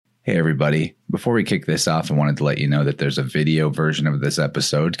Hey everybody, before we kick this off, I wanted to let you know that there's a video version of this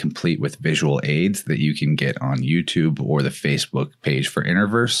episode complete with visual aids that you can get on YouTube or the Facebook page for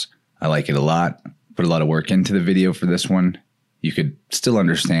Interverse. I like it a lot, put a lot of work into the video for this one. You could still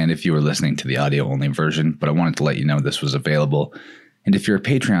understand if you were listening to the audio only version, but I wanted to let you know this was available. And if you're a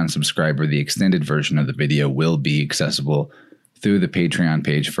Patreon subscriber, the extended version of the video will be accessible through the Patreon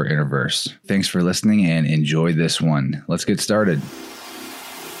page for Interverse. Thanks for listening and enjoy this one. Let's get started.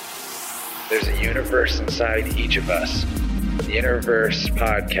 There's a universe inside each of us. The Interverse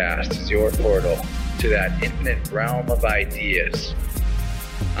podcast is your portal to that infinite realm of ideas.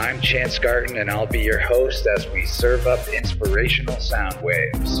 I'm Chance Garton, and I'll be your host as we serve up inspirational sound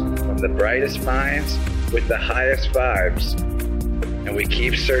waves from the brightest minds with the highest vibes. And we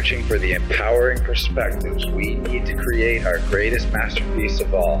keep searching for the empowering perspectives we need to create our greatest masterpiece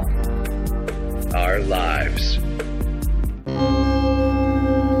of all, our lives.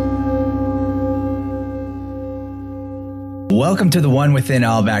 Welcome to the One Within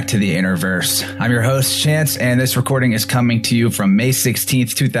All Back to the Interverse. I'm your host, Chance, and this recording is coming to you from May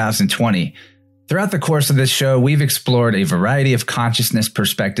 16th, 2020. Throughout the course of this show, we've explored a variety of consciousness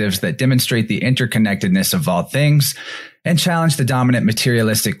perspectives that demonstrate the interconnectedness of all things and challenge the dominant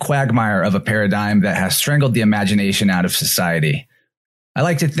materialistic quagmire of a paradigm that has strangled the imagination out of society. I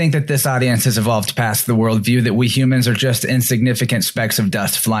like to think that this audience has evolved past the worldview that we humans are just insignificant specks of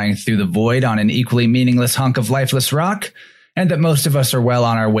dust flying through the void on an equally meaningless hunk of lifeless rock, and that most of us are well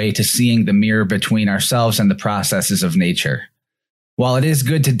on our way to seeing the mirror between ourselves and the processes of nature. While it is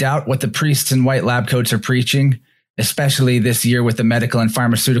good to doubt what the priests in white lab coats are preaching, especially this year with the medical and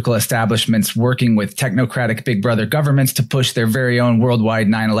pharmaceutical establishments working with technocratic big brother governments to push their very own worldwide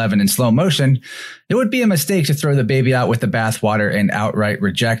 9/11 in slow motion, it would be a mistake to throw the baby out with the bathwater and outright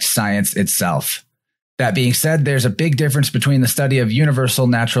reject science itself. That being said, there's a big difference between the study of universal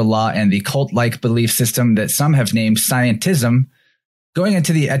natural law and the cult-like belief system that some have named scientism. Going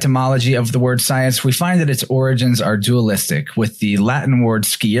into the etymology of the word science, we find that its origins are dualistic, with the Latin word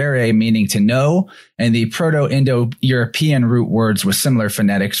sciere meaning to know, and the Proto-Indo-European root words with similar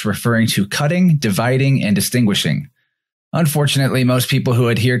phonetics referring to cutting, dividing, and distinguishing. Unfortunately, most people who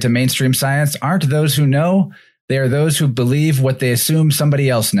adhere to mainstream science aren't those who know, they are those who believe what they assume somebody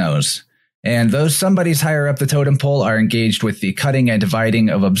else knows. And those somebodies higher up the totem pole are engaged with the cutting and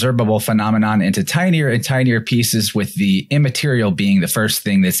dividing of observable phenomenon into tinier and tinier pieces, with the immaterial being the first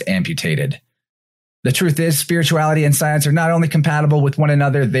thing that's amputated. The truth is, spirituality and science are not only compatible with one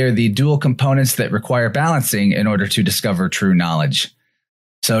another, they're the dual components that require balancing in order to discover true knowledge.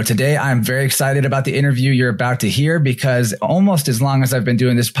 So today I'm very excited about the interview you're about to hear, because almost as long as I've been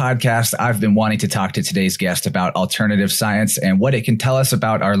doing this podcast, I've been wanting to talk to today's guest about alternative science and what it can tell us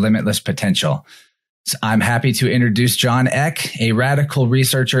about our limitless potential. So I'm happy to introduce John Eck, a radical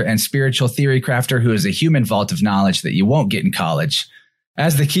researcher and spiritual theory crafter who is a human vault of knowledge that you won't get in college.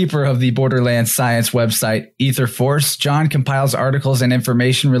 As the keeper of the Borderlands science website Etherforce, John compiles articles and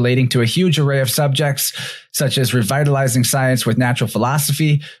information relating to a huge array of subjects, such as revitalizing science with natural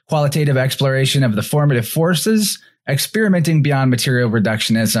philosophy, qualitative exploration of the formative forces, experimenting beyond material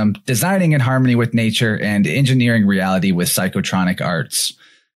reductionism, designing in harmony with nature, and engineering reality with psychotronic arts.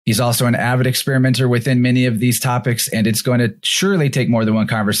 He's also an avid experimenter within many of these topics, and it's going to surely take more than one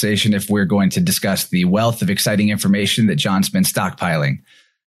conversation if we're going to discuss the wealth of exciting information that John's been stockpiling.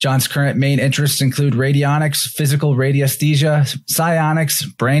 John's current main interests include radionics, physical radiesthesia, psionics,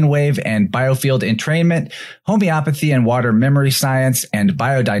 brainwave and biofield entrainment, homeopathy and water memory science, and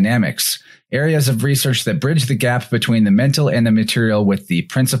biodynamics, areas of research that bridge the gap between the mental and the material with the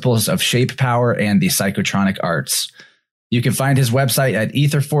principles of shape power and the psychotronic arts. You can find his website at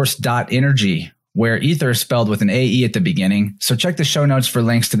etherforce.energy, where ether is spelled with an AE at the beginning. So check the show notes for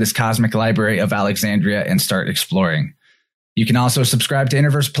links to this cosmic library of Alexandria and start exploring. You can also subscribe to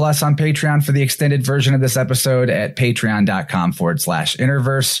Interverse Plus on Patreon for the extended version of this episode at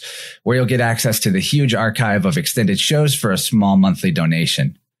patreon.com/Interverse, where you'll get access to the huge archive of extended shows for a small monthly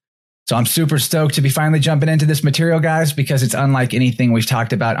donation. So I'm super stoked to be finally jumping into this material, guys, because it's unlike anything we've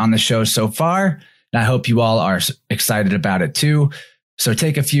talked about on the show so far. And I hope you all are excited about it too. So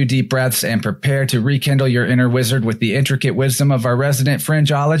take a few deep breaths and prepare to rekindle your inner wizard with the intricate wisdom of our resident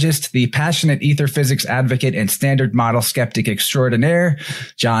fringeologist, the passionate ether physics advocate and standard model skeptic extraordinaire,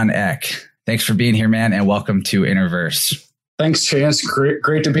 John Eck. Thanks for being here, man, and welcome to Interverse. Thanks, Chance.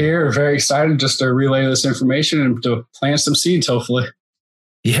 Great to be here. Very excited just to relay this information and to plant some seeds, hopefully.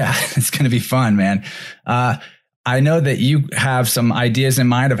 Yeah, it's going to be fun, man. I know that you have some ideas in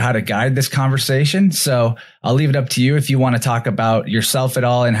mind of how to guide this conversation, so I'll leave it up to you if you want to talk about yourself at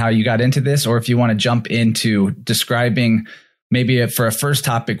all and how you got into this, or if you want to jump into describing maybe for a first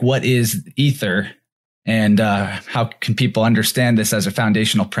topic, what is ether, and how can people understand this as a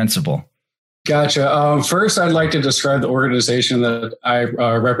foundational principle? Gotcha. First, I'd like to describe the organization that I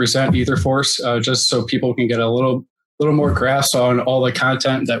represent, EtherForce, just so people can get a little more grasp on all the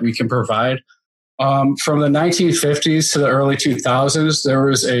content that we can provide. From the 1950s to the early 2000s, there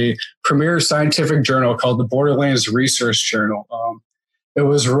was a premier scientific journal called the Borderlands Research Journal. It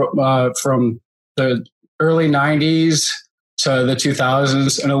was from the early 90s to the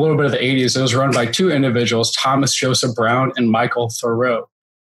 2000s and a little bit of the 80s. It was run by two individuals, Thomas Joseph Brown and Michael Thoreau.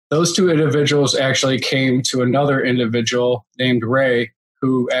 Those two individuals actually came to another individual named Ray,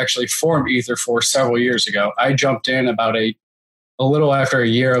 who actually formed EtherForce several years ago. I jumped in about a little after a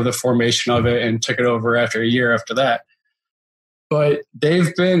year of the formation of it and took it over after a year after that. But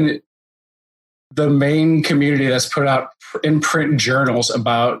they've been the main community that's put out in print journals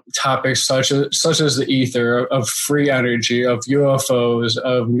about topics such as the ether, of free energy, of UFOs,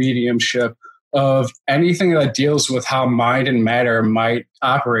 of mediumship, of anything that deals with how mind and matter might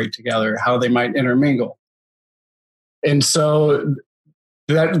operate together, how they might intermingle. And so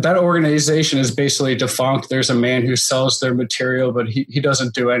that organization is basically defunct. There's a man who sells their material, but he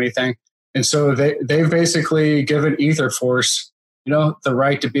doesn't do anything. And so they've basically given EtherForce, the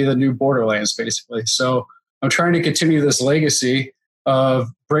right to be the new Borderlands, basically. So I'm trying to continue this legacy of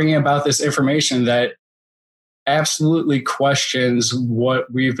bringing about this information that absolutely questions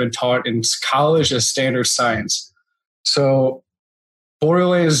what we've been taught in college as standard science. So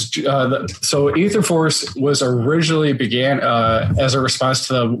Borderlands, so EtherForce was originally began as a response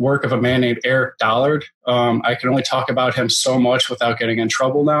to the work of a man named Eric Dollard. I can only talk about him so much without getting in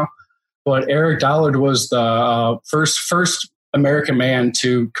trouble now. But Eric Dollard was the first American man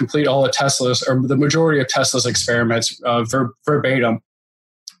to complete all of Tesla's, or the majority of Tesla's experiments verbatim.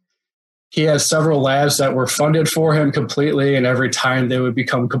 He had several labs that were funded for him completely, and every time they would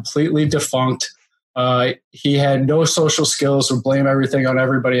become completely defunct. He had no social skills, would blame everything on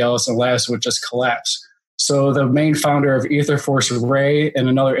everybody else, and labs would just collapse. So the main founder of EtherForce, Ray, and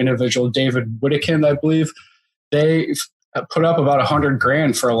another individual, David Whittekin, I believe, they put up about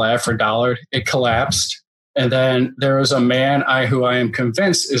 $100,000 for a lab for Dollard. It collapsed. And then there was a man who I am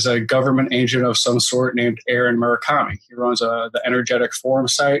convinced is a government agent of some sort named Aaron Murakami. He runs the Energetic Forum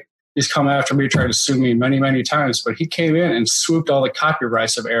site. He's come after me, tried to sue me many, many times, but he came in and swooped all the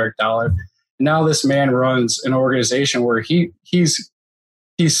copyrights of Eric Dollard. Now this man runs an organization where he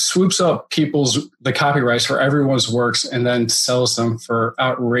swoops up the copyrights for everyone's works and then sells them for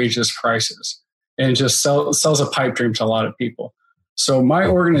outrageous prices and just sells a pipe dream to a lot of people. So my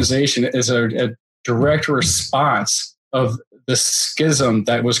organization is a direct response of the schism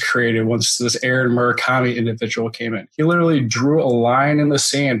that was created once this Aaron Murakami individual came in. He literally drew a line in the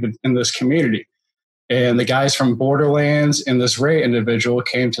sand in this community. And the guys from Borderlands and this Ray individual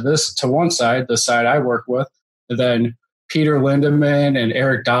came to one side, the side I work with. And then Peter Lindemann and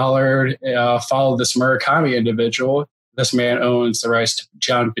Eric Dollard followed this Murakami individual. This man owns the rights to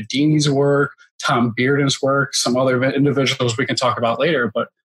John Bedini's work, Tom Bearden's work, some other individuals we can talk about later. But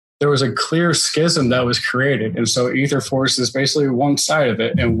there was a clear schism that was created. And so EtherForce is basically one side of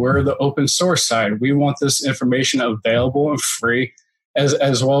it, and we're the open source side. We want this information available and free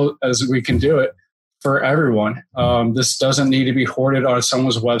as well as we can do it for everyone. This doesn't need to be hoarded on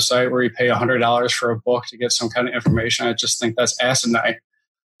someone's website where you pay $100 for a book to get some kind of information. I just think that's asinine.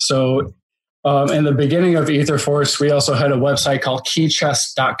 So in the beginning of EtherForce, we also had a website called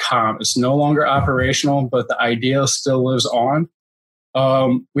keychest.com. It's no longer operational, but the idea still lives on.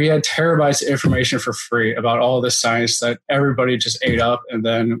 We had terabytes of information for free about all this science that everybody just ate up, and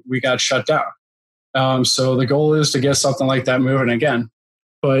then we got shut down. So the goal is to get something like that moving again.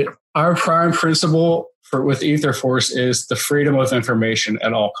 But our prime principle with EtherForce is the freedom of information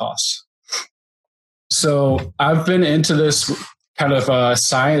at all costs. So I've been into this kind of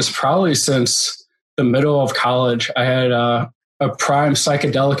science probably since the middle of college. I had a prime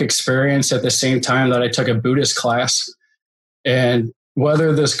psychedelic experience at the same time that I took a Buddhist class. And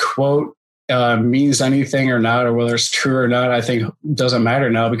whether this quote means anything or not, or whether it's true or not, I think doesn't matter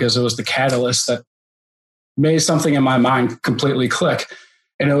now, because it was the catalyst that made something in my mind completely click.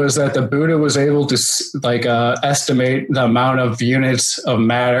 And it was that the Buddha was able to estimate the amount of units of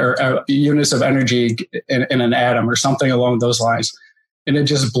matter, units of energy in an atom, or something along those lines. And it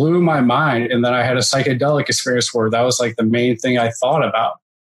just blew my mind. And then I had a psychedelic experience where that was like the main thing I thought about.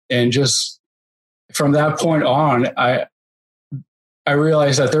 And just from that point on, I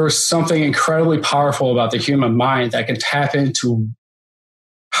realized that there was something incredibly powerful about the human mind that can tap into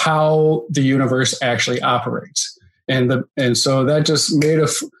how the universe actually operates. And so that just made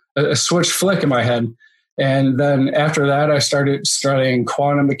a switch flick in my head. And then after that, I started studying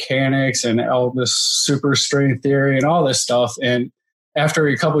quantum mechanics and all this superstring theory and all this stuff. And after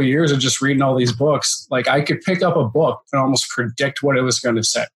a couple of years of just reading all these books, like I could pick up a book and almost predict what it was going to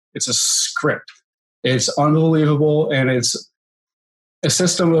say. It's a script. It's unbelievable. And it's a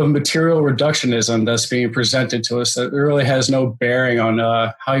system of material reductionism that's being presented to us that really has no bearing on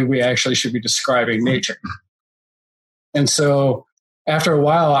how we actually should be describing nature. And so after a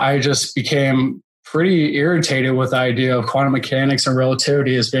while, I just became pretty irritated with the idea of quantum mechanics and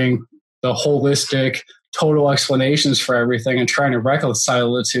relativity as being the holistic, total explanations for everything, and trying to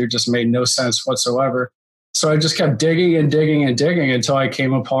reconcile the two just made no sense whatsoever. So I just kept digging and digging and digging until I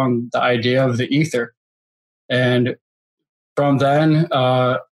came upon the idea of the ether. And from then,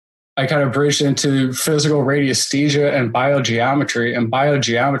 I kind of bridged into physical radiesthesia and biogeometry. And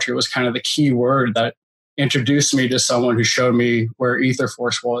biogeometry was kind of the key word that introduced me to someone who showed me where Ether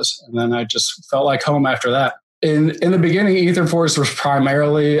Force was. And then I just felt like home after that. In the beginning, Ether Force was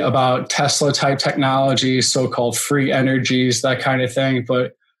primarily about Tesla type technology, so-called free energies, that kind of thing.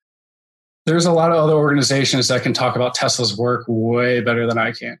 But there's a lot of other organizations that can talk about Tesla's work way better than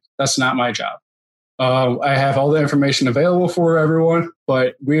I can. That's not my job. I have all the information available for everyone,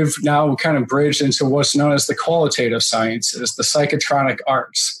 but we've now kind of bridged into what's known as the qualitative sciences, the psychotronic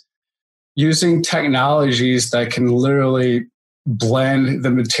arts, using technologies that can literally blend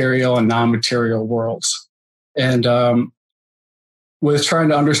the material and non-material worlds. And with trying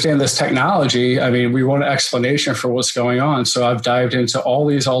to understand this technology, I mean, we want an explanation for what's going on. So I've dived into all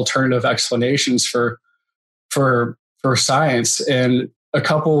these alternative explanations for science. And a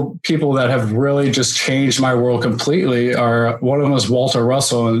couple people that have really just changed my world completely are, one of them is Walter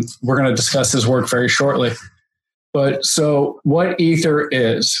Russell, and we're going to discuss his work very shortly. But so what ether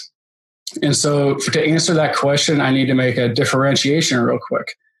is, and so to answer that question, I need to make a differentiation real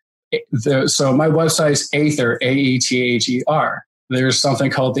quick. So my website is Aether, A-E-T-H-E-R. There's something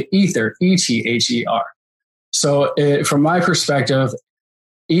called the ether, E-T-H-E-R. So from my perspective,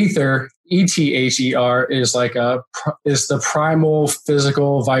 ether, E-T-H-E-R, is is the primal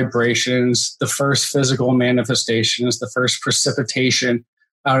physical vibrations, the first physical manifestations, the first precipitation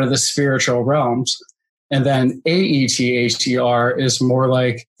out of the spiritual realms. And then A-E-T-H-E-R is more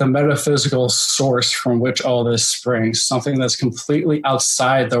like the metaphysical source from which all this springs, something that's completely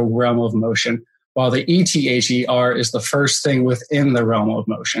outside the realm of motion, while the E-T-H-E-R is the first thing within the realm of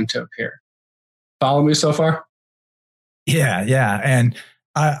motion to appear. Follow me so far? Yeah. And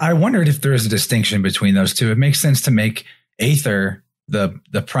I wondered if there is a distinction between those two. It makes sense to make Aether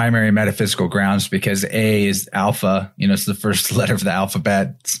the primary metaphysical grounds because A is alpha, it's the first letter of the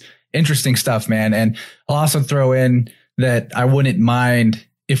alphabet. It's interesting stuff, man. And I'll also throw in that I wouldn't mind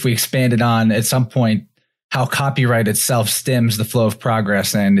if we expanded on at some point how copyright itself stems the flow of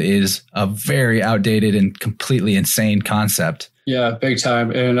progress and is a very outdated and completely insane concept. Yeah, big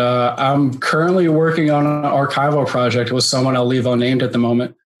time. And I'm currently working on an archival project with someone I'll leave unnamed at the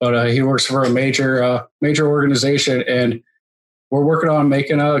moment, but he works for a major organization, and we're working on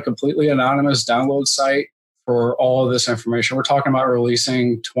making a completely anonymous download site for all of this information. We're talking about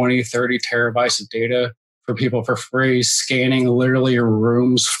releasing 20, 30 terabytes of data for people for free, scanning literally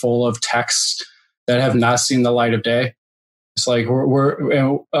rooms full of texts that have not seen the light of day. It's like we're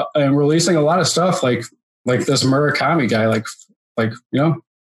releasing a lot of stuff like this Murakami guy, like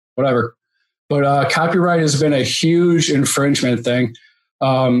whatever. But copyright has been a huge infringement thing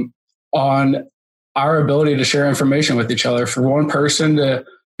on our ability to share information with each other. For one person to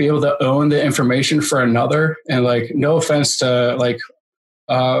be able to own the information for another, and no offense to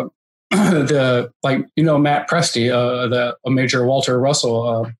Matt Presti, a major Walter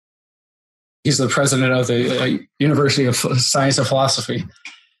Russell. He's the president of the University of Science and Philosophy.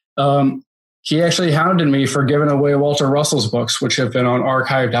 He actually hounded me for giving away Walter Russell's books, which have been on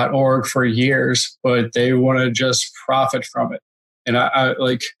archive.org for years, but they want to just profit from it. And I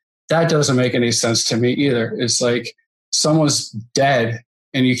that doesn't make any sense to me either. It's like someone's dead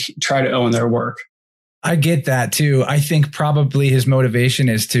and you try to own their work. I get that too. I think probably his motivation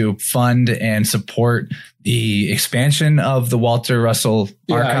is to fund and support the expansion of the Walter Russell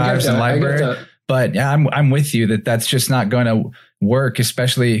archives and library. But I'm with you that's just not going to work,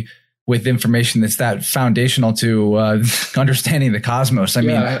 especially with information that's that foundational to understanding the cosmos. I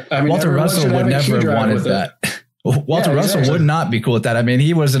mean, Walter Russell would never have wanted that. Walter Russell would not be cool with that. I mean,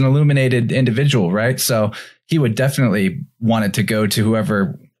 he was an illuminated individual, right? So he would definitely want it to go to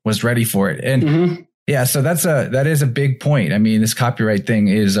whoever was ready for it. And yeah, so that is a big point. I mean, this copyright thing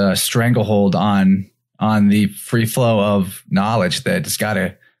is a stranglehold on the free flow of knowledge that it's got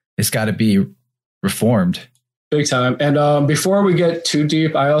to be reformed. Big time. And before we get too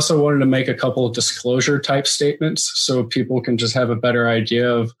deep, I also wanted to make a couple of disclosure type statements so people can just have a better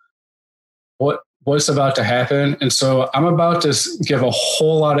idea of what's about to happen. And so I'm about to give a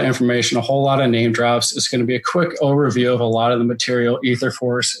whole lot of information, a whole lot of name drops. It's going to be a quick overview of a lot of the material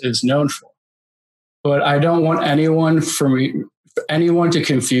Etherforce is known for. But I don't want anyone to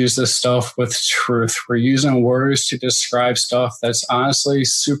confuse this stuff with truth. We're using words to describe stuff that's honestly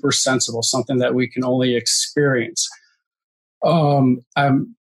super sensible, something that we can only experience.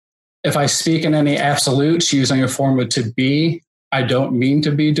 If I speak in any absolutes using a form of to be, I don't mean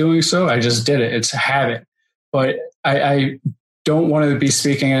to be doing so. I just did it. It's a habit. But I don't want to be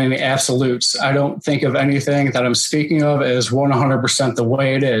speaking in any absolutes. I don't think of anything that I'm speaking of as 100% the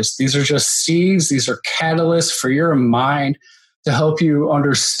way it is. These are just seeds. These are catalysts for your mind to help you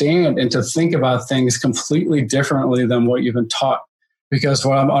understand and to think about things completely differently than what you've been taught. Because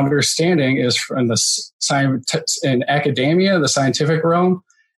what I'm understanding is in academia, the scientific realm,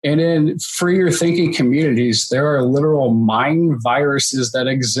 and in freer thinking communities, there are literal mind viruses that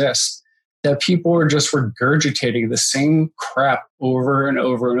exist that people are just regurgitating the same crap over and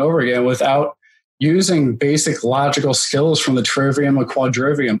over and over again without using basic logical skills from the trivium and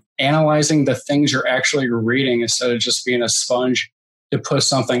quadrivium, analyzing the things you're actually reading instead of just being a sponge to put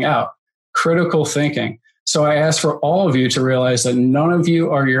something out. Critical thinking. So I ask for all of you to realize that none of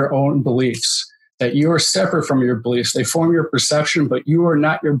you are your own beliefs, that you are separate from your beliefs. They form your perception, but you are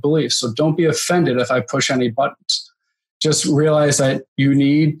not your beliefs. So don't be offended if I push any buttons. Just realize that you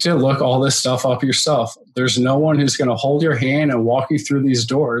need to look all this stuff up yourself. There's no one who's going to hold your hand and walk you through these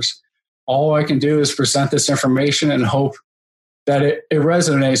doors. All I can do is present this information and hope that it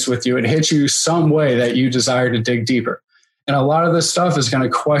resonates with you. It hits you some way that you desire to dig deeper. And a lot of this stuff is going to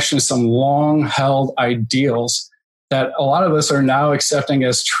question some long-held ideals that a lot of us are now accepting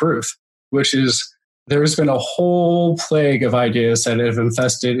as truth, which is there's been a whole plague of ideas that have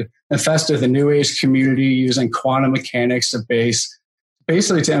infested the New Age community using quantum mechanics to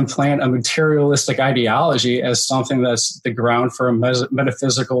basically to implant a materialistic ideology as something that's the ground for a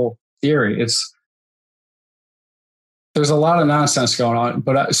metaphysical theory. There's a lot of nonsense going on,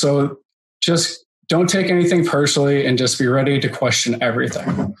 but so just don't take anything personally and just be ready to question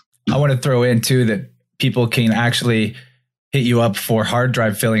everything. I want to throw in too that people can actually hit you up for hard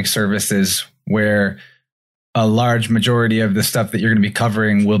drive filling services where a large majority of the stuff that you're going to be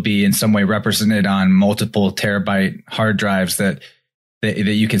covering will be in some way represented on multiple terabyte hard drives that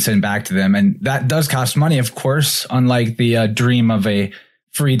you can send back to them. And that does cost money, of course, unlike the dream of a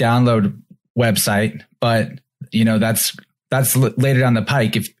free download website. But, you know, that's later down the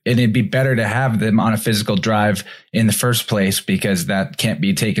pike. And it'd be better to have them on a physical drive in the first place because that can't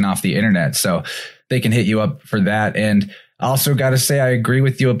be taken off the internet. So they can hit you up for that. And also got to say, I agree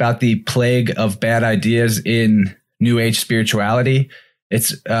with you about the plague of bad ideas in New Age spirituality.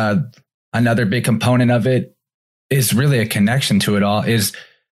 It's another big component of it is really a connection to it all is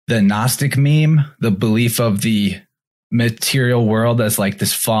the Gnostic meme, the belief of the material world as like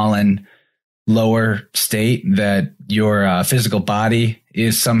this fallen lower state, that your physical body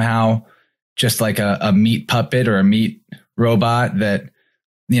is somehow just like a meat puppet or a meat robot, that,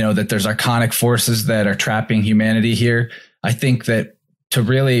 you know, that there's archonic forces that are trapping humanity here. I think that to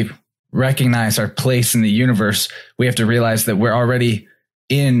really recognize our place in the universe, we have to realize that we're already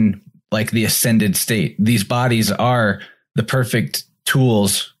in like the ascended state. These bodies are the perfect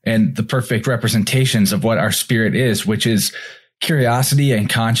tools and the perfect representations of what our spirit is, which is curiosity and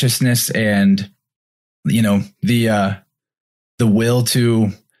consciousness and, you know, the will to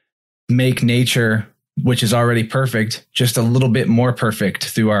make nature, which is already perfect, just a little bit more perfect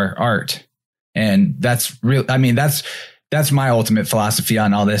through our art. And that's real. I mean, that's my ultimate philosophy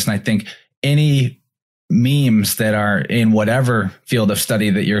on all this. And I think any memes that are in whatever field of study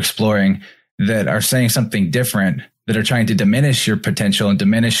that you're exploring that are saying something different, that are trying to diminish your potential and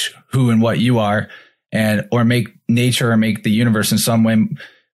diminish who and what you are, and or make nature or make the universe in some way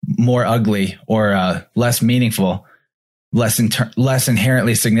more ugly or less meaningful, less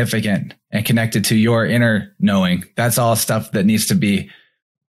inherently significant and connected to your inner knowing. That's all stuff that needs to be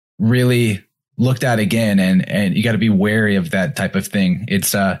really looked at again. And you got to be wary of that type of thing.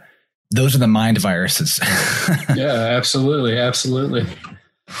 It's those are the mind viruses. Yeah, absolutely. Absolutely.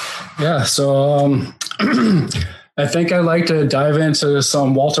 Yeah. So I think I'd like to dive into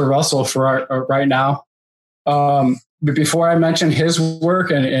some Walter Russell for right now. But before I mention his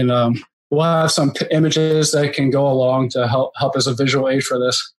work, and we'll have some images that can go along to help as a visual aid for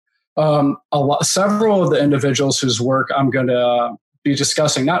this. Several of the individuals whose work I'm going to be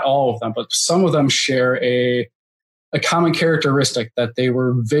discussing, not all of them, but some of them share a a common characteristic that they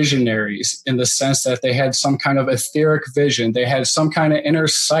were visionaries in the sense that they had some kind of etheric vision. They had some kind of inner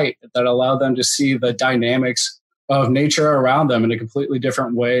sight that allowed them to see the dynamics of nature around them in a completely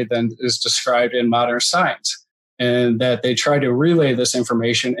different way than is described in modern science. And that they try to relay this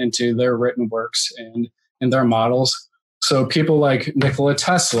information into their written works and in their models. So people like Nikola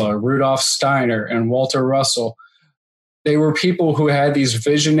Tesla, Rudolf Steiner, and Walter Russell, they were people who had these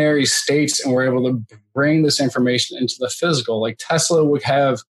visionary states and were able to bring this information into the physical. Like Tesla would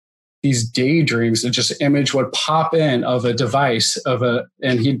have these daydreams that just image would pop in of a device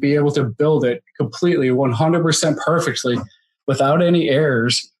and he'd be able to build it completely 100% perfectly without any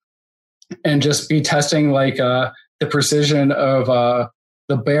errors and just be testing like the precision of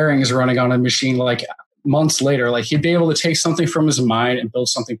the bearings running on a machine like months later. Like he'd be able to take something from his mind and build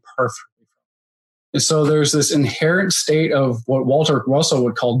something perfect. And so there's this inherent state of what Walter Russell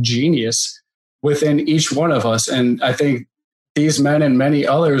would call genius within each one of us. And I think these men and many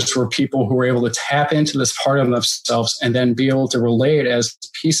others were people who were able to tap into this part of themselves and then be able to relay it as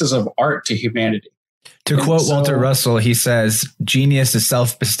pieces of art to humanity. To quote Walter Russell, he says, genius is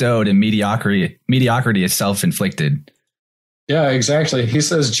self-bestowed and mediocrity is self-inflicted. Yeah, exactly. He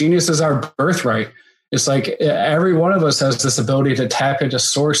says genius is our birthright. It's like every one of us has this ability to tap into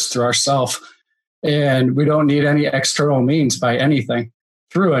source through ourself. And we don't need any external means by anything,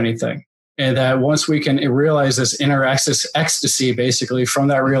 through anything. And that once we can realize this inner ecstasy, basically from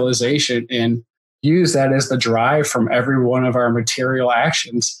that realization and use that as the drive from every one of our material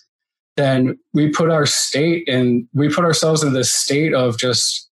actions, then we put ourselves in this state of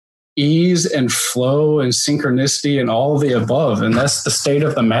just ease and flow and synchronicity and all of the above. And that's the state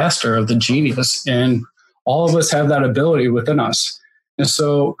of the master, of the genius. And all of us have that ability within us. And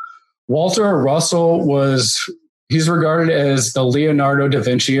so Walter Russell he's regarded as the Leonardo da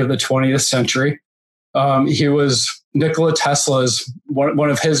Vinci of the 20th century. He was Nikola Tesla's one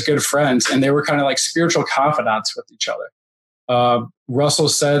of his good friends, and they were kind of like spiritual confidants with each other. Russell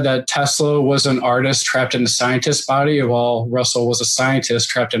said that Tesla was an artist trapped in a scientist's body, while Russell was a scientist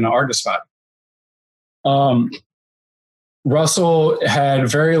trapped in an artist's body. Russell had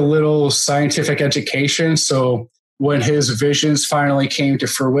very little scientific education, so when his visions finally came to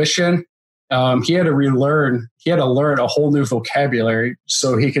fruition, he had to learn a whole new vocabulary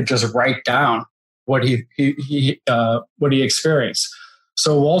so he could just write down what he experienced.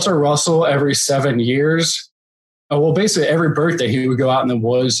 So Walter Russell, every 7 years, basically every birthday, he would go out in the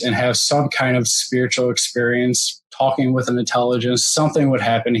woods and have some kind of spiritual experience, talking with an intelligence. Something would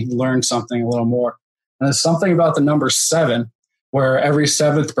happen. He'd learn something a little more. And there's something about the number 7, where every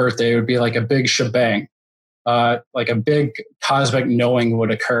 7th birthday would be like a big shebang. Like a big cosmic knowing would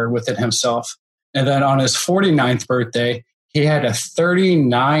occur within himself. And then on his 49th birthday, he had a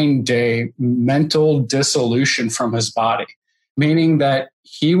 39-day mental dissolution from his body, meaning that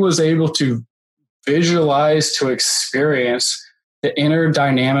he was able to visualize, to experience the inner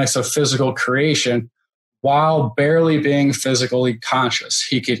dynamics of physical creation while barely being physically conscious.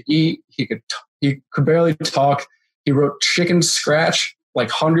 He could eat, he could barely talk. He wrote chicken scratch, like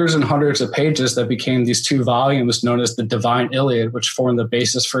hundreds and hundreds of pages that became these 2 volumes known as the Divine Iliad, which formed the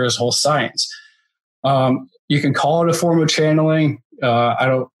basis for his whole science. You can call it a form of channeling.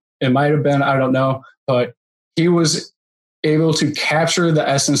 It might have been, I don't know, but he was able to capture the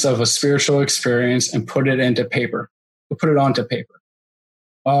essence of a spiritual experience and put it onto paper.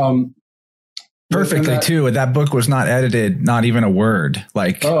 Perfectly too. That book was not edited, not even a word.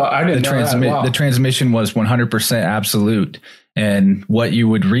 Like I didn't know that. Wow. The transmission was 100% absolute. And what you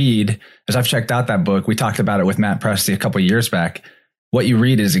would read, as I've checked out that book, we talked about it with Matt Presti a couple of years back. What you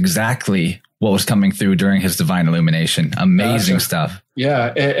read is exactly what was coming through during his divine illumination. Amazing stuff.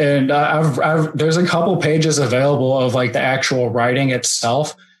 Yeah. And there's a couple pages available of like the actual writing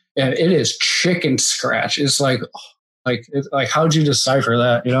itself. And it is chicken scratch. It's like how'd you decipher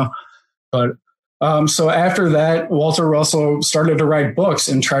that, you know? But so after that, Walter Russell started to write books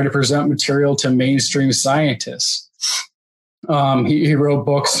and try to present material to mainstream scientists. He wrote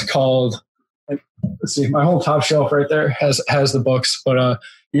books called, let's see, my whole top shelf right there has the books, but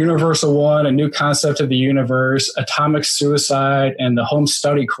Universal One, A New Concept of the Universe, Atomic Suicide, and the Home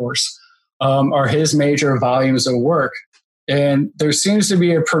Study Course are his major volumes of work. And there seems to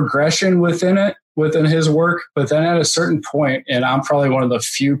be a progression within his work, but then at a certain point, and I'm probably one of the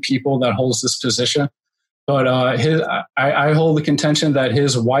few people that holds this position, but I hold the contention that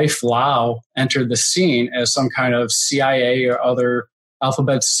his wife Lau entered the scene as some kind of CIA or other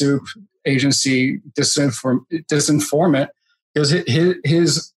alphabet soup agency disinformant, because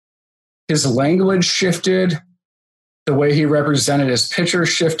his language shifted, the way he represented his picture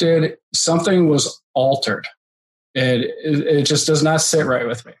shifted, something was altered. It just does not sit right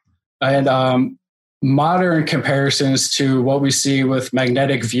with me. And modern comparisons to what we see with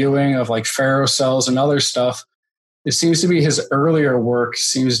magnetic viewing of like ferrocells and other stuff, it seems to be his earlier work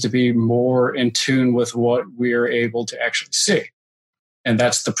seems to be more in tune with what we are able to actually see. And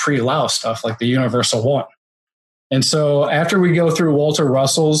that's the pre-Lau stuff, like the Universal One. And so after we go through Walter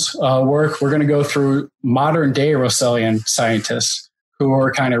Russell's work, we're going to go through modern day Russellian scientists who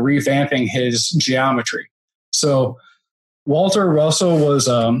are kind of revamping his geometry. So Walter Russell was,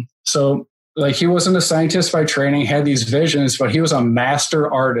 he wasn't a scientist by training, had these visions, but he was a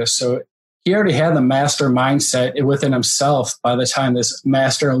master artist. So he already had the master mindset within himself by the time this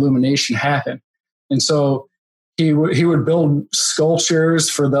master illumination happened. And so he would build sculptures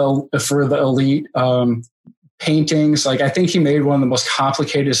for the elite, paintings. Like I think he made one of the most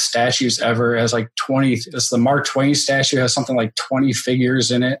complicated statues ever. As like 20. It's the Mark Twain statue, has something like 20 figures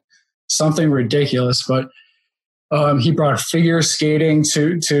in it, something ridiculous. But he brought figure skating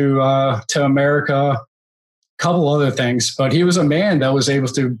to America, a couple other things. But he was a man that was able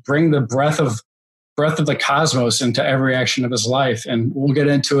to bring the breath of the cosmos into every action of his life, and we'll get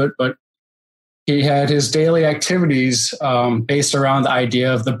into it. But he had his daily activities based around the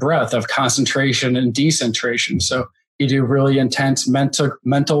idea of the breath, of concentration and decentration. So you do really intense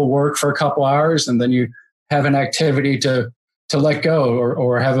mental work for a couple hours, and then you have an activity to let go,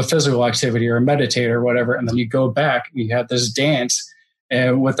 or have a physical activity or meditate or whatever. And then you go back and you have this dance.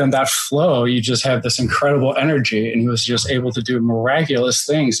 And within that flow, you just have this incredible energy. And he was just able to do miraculous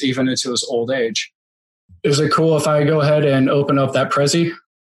things even into his old age. Is it cool if I go ahead and open up that Prezi?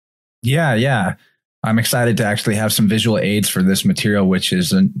 Yeah. I'm excited to actually have some visual aids for this material, which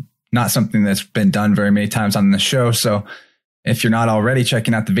is not something that's been done very many times on the show. So if you're not already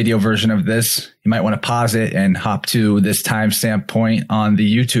checking out the video version of this, you might want to pause it and hop to this timestamp point on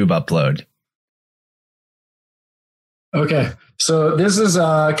the YouTube upload. Okay. So this is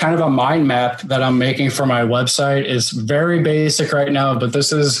kind of a mind map that I'm making for my website. It's very basic right now, but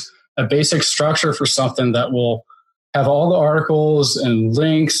this is a basic structure for something that will have all the articles and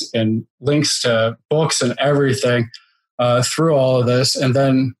links to books and everything through all of this. And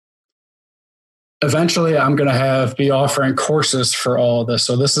then eventually I'm going to be offering courses for all of this.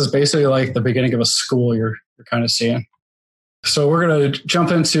 So this is basically like the beginning of a school you're kind of seeing. So we're going to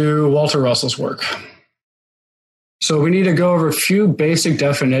jump into Walter Russell's work. So we need to go over a few basic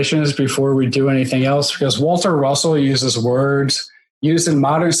definitions before we do anything else, because Walter Russell uses words used in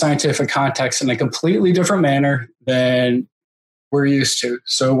modern scientific context in a completely different manner than we're used to.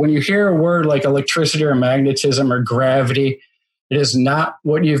 So when you hear a word like electricity or magnetism or gravity, it is not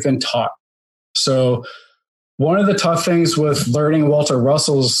what you've been taught. So one of the tough things with learning Walter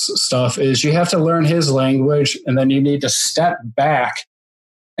Russell's stuff is you have to learn his language, and then you need to step back,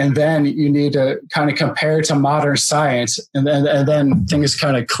 and then you need to kind of compare to modern science, and then things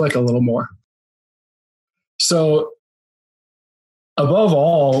kind of click a little more. So above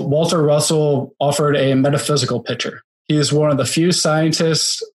all, Walter Russell offered a metaphysical picture. He is one of the few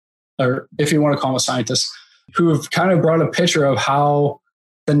scientists, or if you want to call him a scientist, who have kind of brought a picture of how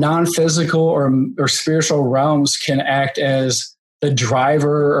the non-physical or spiritual realms can act as the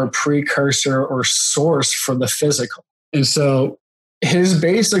driver or precursor or source for the physical. And so his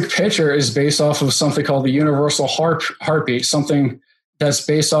basic picture is based off of something called the universal heartbeat, something that's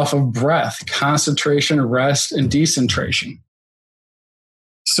based off of breath, concentration, rest, and decentration.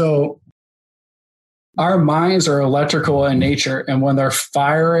 So our minds are electrical in nature, and when they're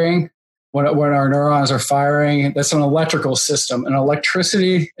firing, when our neurons are firing, that's an electrical system. And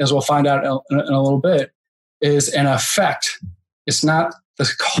electricity, as we'll find out in a little bit, is an effect. It's not the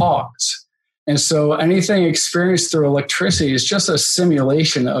cause. And so anything experienced through electricity is just a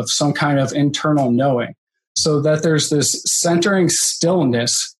simulation of some kind of internal knowing. So that there's this centering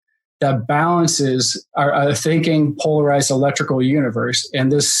stillness that balances our thinking polarized electrical universe.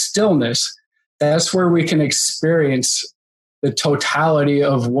 And this stillness, that's where we can experience the totality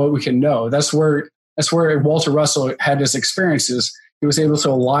of what we can know. That's where Walter Russell had his experiences. He was able to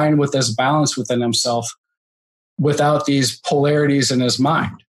align with this balance within himself without these polarities in his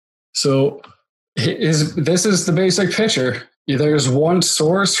mind. So this is the basic picture. There's one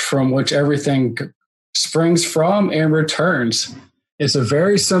source from which everything springs from and returns. It's a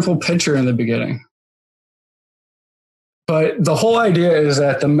very simple picture in the beginning. But the whole idea is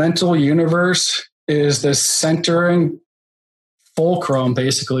that the mental universe is the centering fulcrum,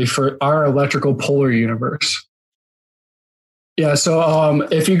 basically, for our electrical polar universe. Yeah, so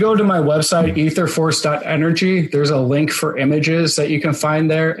if you go to my website, etherforce.energy, there's a link for images that you can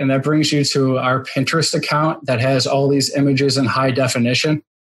find there, and that brings you to our Pinterest account that has all these images in high definition.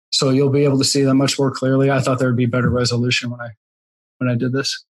 So you'll be able to see them much more clearly. I thought there would be better resolution when I did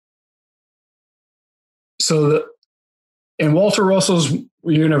this. So in Walter Russell's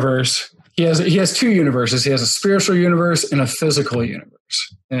universe, he has two universes. He has a spiritual universe and a physical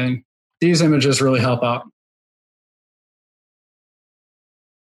universe. And these images really help out.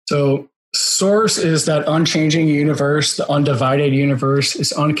 So source is that unchanging universe, the undivided universe.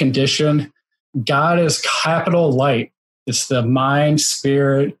 It's unconditioned. God is capital light. It's the mind,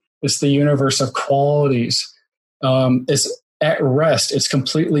 spirit. It's the universe of qualities. It's at rest. It's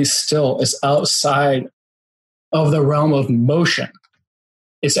completely still. It's outside of the realm of motion.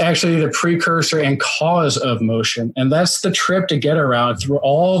 It's actually the precursor and cause of motion. And that's the trip to get around through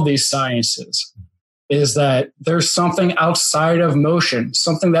all of these sciences, is that there's something outside of motion,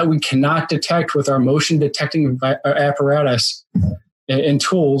 something that we cannot detect with our motion detecting apparatus and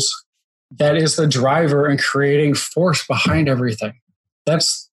tools, that is the driver and creating force behind everything.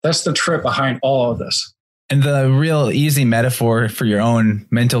 That's the trip behind all of this. And the real easy metaphor for your own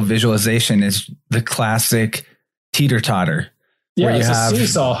mental visualization is the classic teeter-totter. Yeah, it's a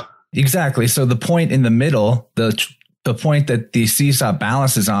seesaw. Exactly. So the point in the middle, the point that the seesaw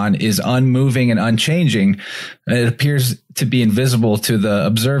balances on, is unmoving and unchanging. It appears to be invisible to the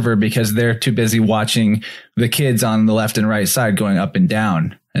observer because they're too busy watching the kids on the left and right side going up and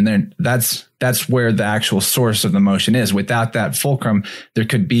down. And then that's where the actual source of the motion is. Without that fulcrum, there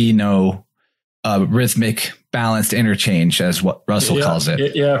could be no rhythmic balanced interchange, as what Russell calls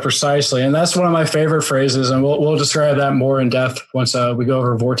it. Yeah, precisely. And that's one of my favorite phrases. And we'll describe that more in depth once we go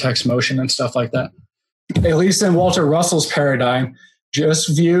over vortex motion and stuff like that. At least in Walter Russell's paradigm,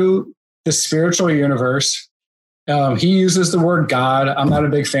 just view the spiritual universe. He uses the word God. I'm not a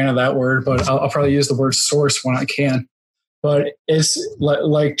big fan of that word, but I'll probably use the word source when I can. But it's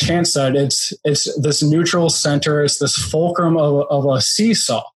like Chance said, it's this neutral center. It's this fulcrum of a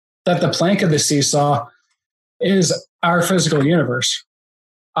seesaw. That the plank of the seesaw is our physical universe.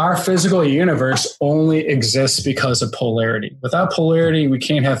 Our physical universe only exists because of polarity. Without polarity, we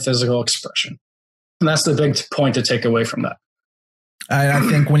can't have physical expression. And that's the big point to take away from that. I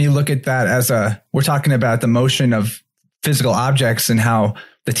think when you look at that we're talking about the motion of physical objects and how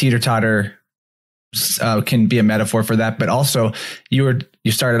the teeter-totter can be a metaphor for that. But also you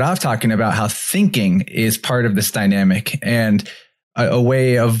started off talking about how thinking is part of this dynamic, and a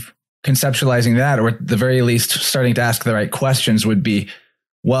way of conceptualizing that, or at the very least starting to ask the right questions, would be,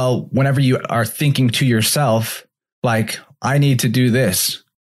 well, whenever you are thinking to yourself, like, I need to do this,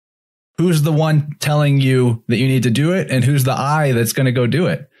 who's the one telling you that you need to do it? And who's the I that's going to go do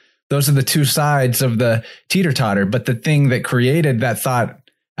it? Those are the two sides of the teeter-totter. But the thing that created that thought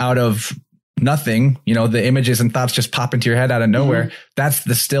out of nothing, the images and thoughts just pop into your head out of nowhere. Mm-hmm. That's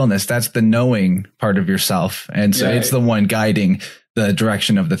the stillness. That's the knowing part of yourself. And so it's the one guiding the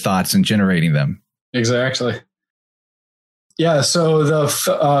direction of the thoughts and generating them. Exactly. Yeah. So the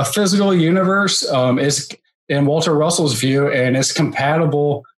physical universe is, in Walter Russell's view, and is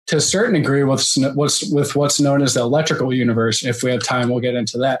compatible to a certain degree with what's known as the electrical universe. If we have time, we'll get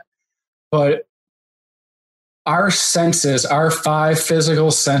into that. But our senses, our 5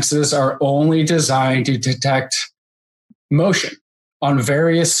 physical senses, are only designed to detect motion on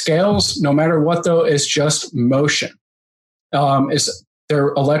various scales. No matter what, though, it's just motion. They're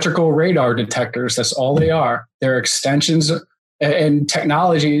electrical radar detectors. That's all they are. They're extensions, and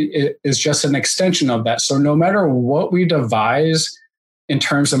technology is just an extension of that. So no matter what we devise in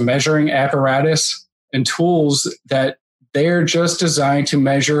terms of measuring apparatus and tools, that they're just designed to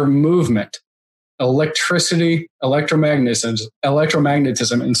measure movement, electricity,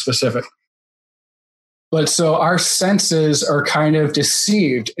 electromagnetism in specific. But so our senses are kind of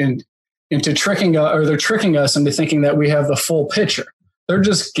deceived into tricking us into thinking that we have the full picture. They're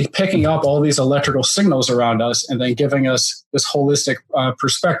just picking up all these electrical signals around us and then giving us this holistic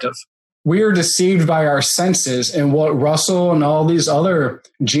perspective. We are deceived by our senses, and what Russell and all these other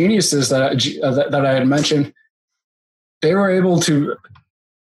geniuses that I had mentioned, they were able to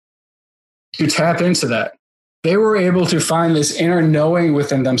tap into that. They were able to find this inner knowing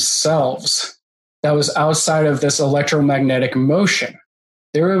within themselves that was outside of this electromagnetic motion.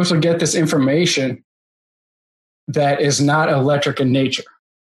 They were able to get this information that is not electric in nature.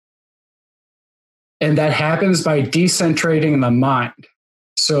 And that happens by decentrating the mind.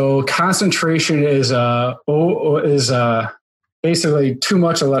 So concentration is basically too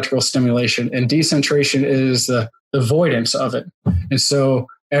much electrical stimulation, and decentration is the avoidance of it. And so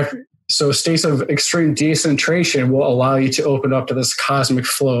states of extreme decentration will allow you to open up to this cosmic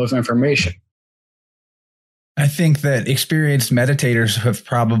flow of information. I think that experienced meditators have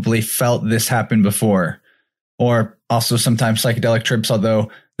probably felt this happen before, or also sometimes psychedelic trips, although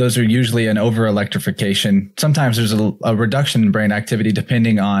those are usually an over electrification. Sometimes there's a reduction in brain activity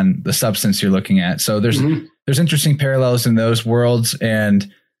depending on the substance you're looking at. So there's interesting parallels in those worlds,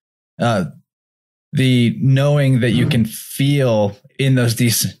 and the knowing that you can feel in those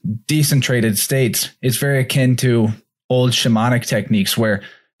decentrated states is very akin to old shamanic techniques, where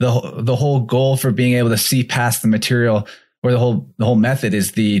the whole goal for being able to see past the material, or the whole method,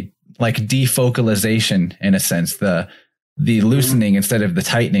 is the like defocalization, in a sense, the loosening instead of the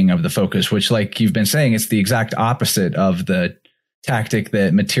tightening of the focus, which, like you've been saying, it's the exact opposite of the tactic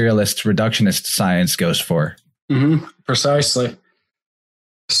that materialist reductionist science goes for. Precisely.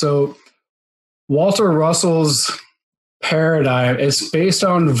 So Walter Russell's paradigm is based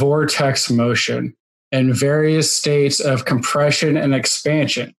on vortex motion and various states of compression and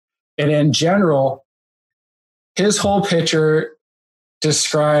expansion. And in general, his whole picture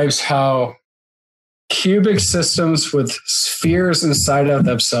describes how cubic systems with spheres inside of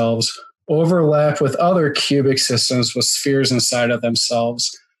themselves overlap with other cubic systems with spheres inside of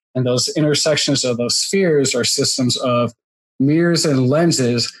themselves. And those intersections of those spheres are systems of mirrors and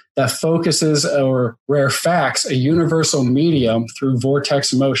lenses that focuses or rarefacts a universal medium through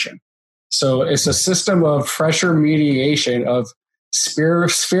vortex motion. So it's a system of pressure mediation of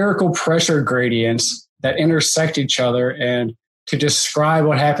spherical pressure gradients that intersect each other. And to describe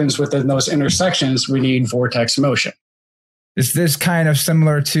what happens within those intersections, we need vortex motion. Is this kind of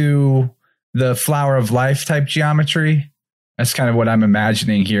similar to the flower of life type geometry? That's kind of what I'm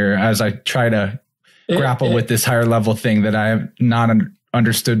imagining here as I try to grapple with this higher level thing that I have not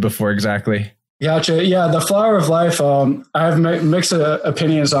understood before exactly. Gotcha. Yeah, the flower of life, I have mixed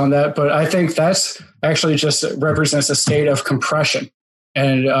opinions on that, but I think that's actually just represents a state of compression.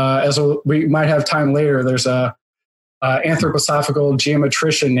 And as we might have time later, there's a anthroposophical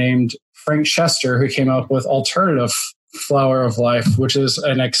geometrician named Frank Chester who came up with alternative flower of life, which is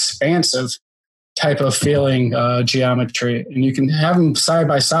an expansive type of feeling geometry. And you can have them side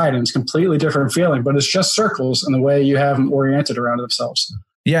by side and it's completely different feeling, but it's just circles in the way you have them oriented around themselves.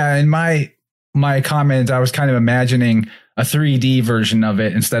 Yeah. In my comment, I was kind of imagining a 3D version of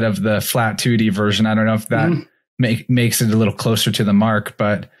it instead of the flat 2D version. I don't know if that makes it a little closer to the mark,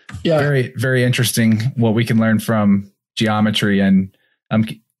 but yeah, very, very interesting what we can learn from geometry. And I'm,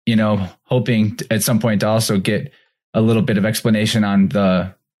 hoping at some point to also get a little bit of explanation on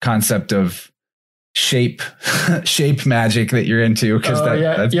the concept of shape magic that you're into, because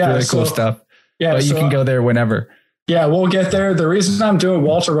that's really cool stuff. Yeah, but you can go there whenever. Yeah, we'll get there. The reason I'm doing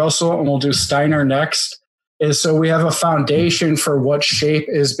Walter Russell and we'll do Steiner next is so we have a foundation for what shape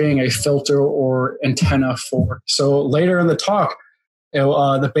is being a filter or antenna for. So later in the talk,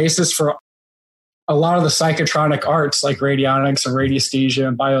 the basis for a lot of the psychotronic arts like radionics and radiesthesia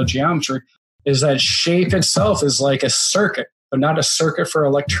and biogeometry is that shape itself is like a circuit, but not a circuit for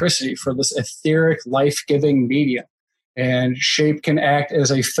electricity, for this etheric, life-giving medium. And shape can act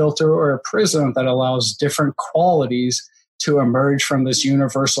as a filter or a prism that allows different qualities to emerge from this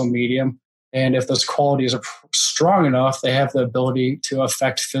universal medium. And if those qualities are strong enough, they have the ability to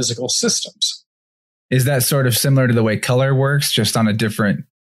affect physical systems. Is that sort of similar to the way color works, just on a different?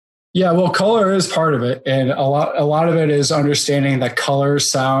 Yeah, well, color is part of it. And a lot of it is understanding that color,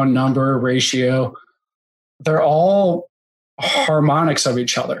 sound, number, ratio, they're all harmonics of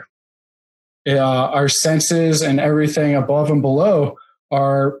each other. Our senses and everything above and below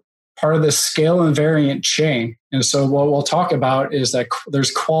are part of the scale invariant chain. And so what we'll talk about is that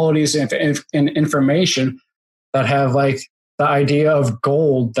there's qualities in information that have like the idea of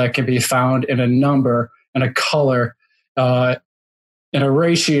gold that can be found in a number and a color, in a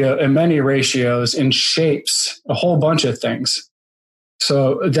ratio, in many ratios, in shapes, a whole bunch of things.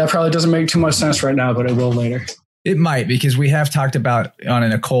 So that probably doesn't make too much sense right now, but it will later. It might, because we have talked about on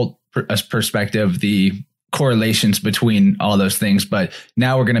an occult perspective the correlations between all those things, but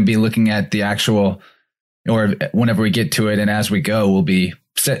now we're going to be looking at the actual, or whenever we get to it and as we go, we'll be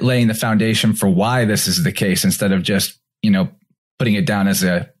laying the foundation for why this is the case instead of just putting it down as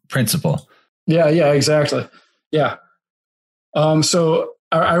a principle. Yeah, exactly. Yeah. So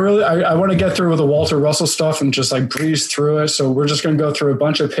I want to get through with the Walter Russell stuff and just like breeze through it. So we're just going to go through a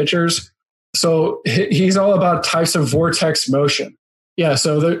bunch of pictures. So he's all about types of vortex motion. Yeah,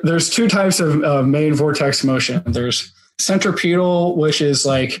 so there's two types of main vortex motion. There's centripetal, which is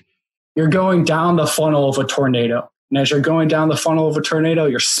like you're going down the funnel of a tornado. And as you're going down the funnel of a tornado,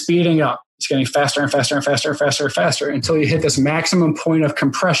 you're speeding up. It's getting faster and faster and faster and faster and faster until you hit this maximum point of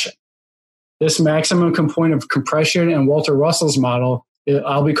compression. This maximum point of compression in Walter Russell's model,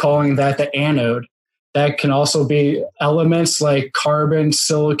 I'll be calling that the anode. That can also be elements like carbon,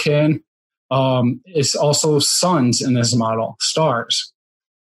 silicon. It's also suns in this model, stars.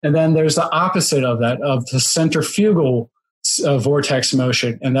 And then there's the opposite of that, of the centrifugal vortex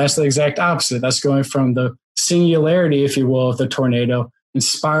motion. And that's the exact opposite. That's going from the singularity, if you will, of the tornado and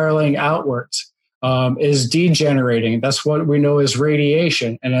spiraling outwards, is degenerating. That's what we know as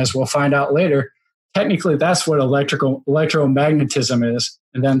radiation. And as we'll find out later, technically that's what electromagnetism is.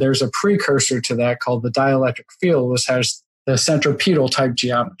 And then there's a precursor to that called the dielectric field, which has the centripetal type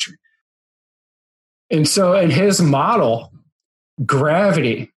geometry. And so in his model,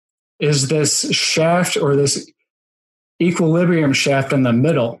 gravity is this shaft or this equilibrium shaft in the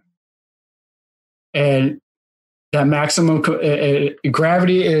middle. And that maximum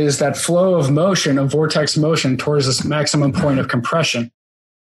gravity is that flow of motion, of vortex motion towards this maximum point of compression.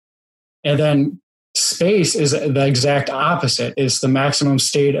 And then space is the exact opposite. It's the maximum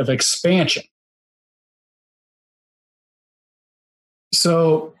state of expansion.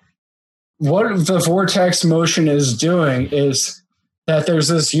 So what the vortex motion is doing is that there's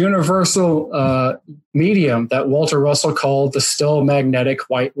this universal medium that Walter Russell called the still magnetic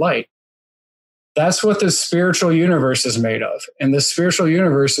white light. That's what the spiritual universe is made of. And the spiritual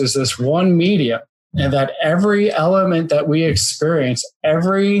universe is this one medium, and that every element that we experience,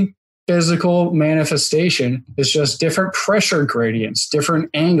 every physical manifestation is just different pressure gradients, different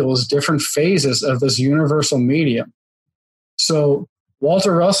angles, different phases of this universal medium. So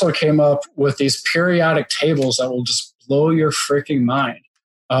Walter Russell came up with these periodic tables that will just blow your freaking mind.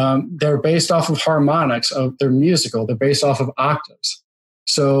 They're based off of harmonics. They're musical. They're based off of octaves.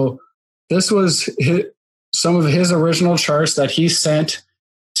 So this was some of his original charts that he sent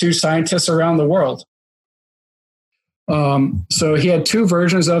to scientists around the world. So he had two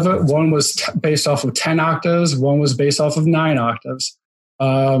versions of it. One was based off of 10 octaves. One was based off of 9 octaves.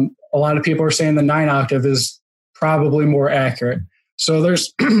 A lot of people are saying the 9 octave is probably more accurate. So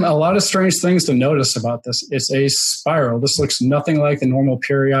there's a lot of strange things to notice about this. It's a spiral. This looks nothing like the normal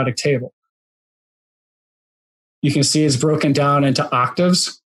periodic table. You can see it's broken down into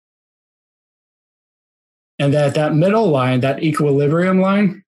octaves. And that middle line, that equilibrium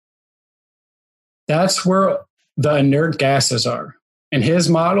line, that's where the inert gases are. In his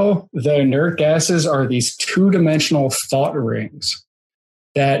model, the inert gases are these two-dimensional thought rings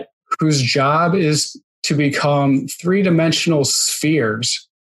whose job is to become three-dimensional spheres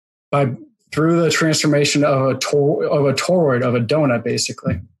through the transformation of a toroid, of a donut,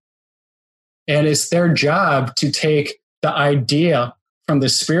 basically. And it's their job to take the idea from the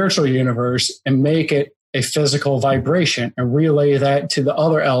spiritual universe and make it a physical vibration and relay that to the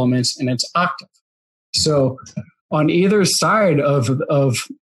other elements in its octave. So on either side of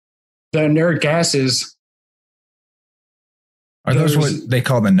the inert gases, are those what they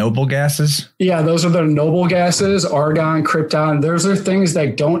call the noble gases? Yeah, those are the noble gases, argon, krypton. Those are things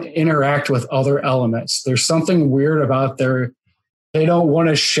that don't interact with other elements. There's something weird about they don't want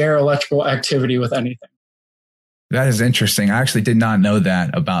to share electrical activity with anything. That is interesting. I actually did not know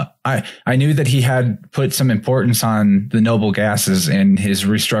that about. I knew that he had put some importance on the noble gases in his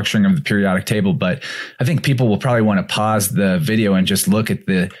restructuring of the periodic table, but I think people will probably want to pause the video and just look at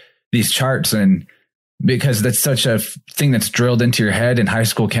these charts, and because that's such a thing that's drilled into your head in high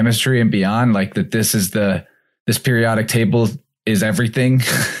school chemistry and beyond, like that this periodic table is everything.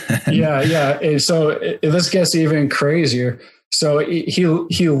 Yeah. And so this gets even crazier. So he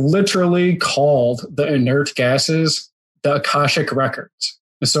literally called the inert gases the Akashic records.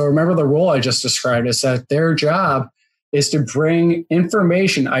 And so remember the role I just described is that their job is to bring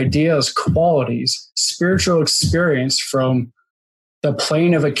information, ideas, qualities, spiritual experience from the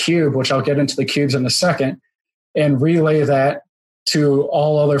plane of a cube, which I'll get into the cubes in a second, and relay that to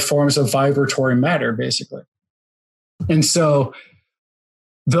all other forms of vibratory matter, basically. And so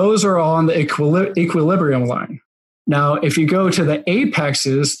those are all on the equilibrium line. Now, if you go to the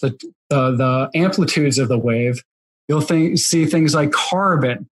apexes, the amplitudes of the wave, you'll see things like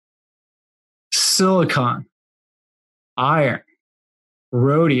carbon, silicon, iron,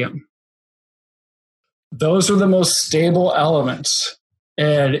 rhodium. Those are the most stable elements.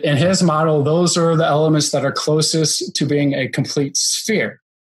 And in his model, those are the elements that are closest to being a complete sphere.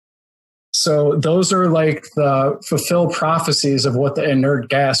 So those are like the fulfilled prophecies of what the inert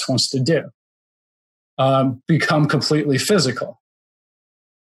gas wants to do. Become completely physical.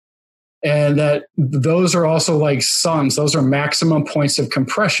 And that those are also like suns. Those are maximum points of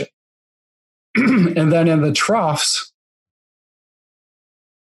compression. And then in the troughs.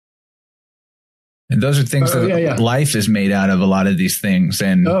 And those are things that life is made out of, a lot of these things.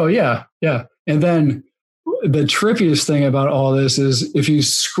 And yeah. And then the trippiest thing about all this is if you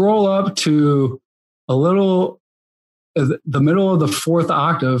scroll up to the middle of the fourth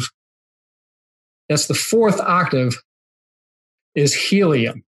octave, that's the fourth octave, is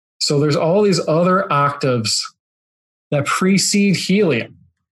helium. So there's all these other octaves that precede helium.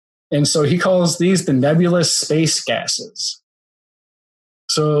 And so he calls these the nebulous space gases.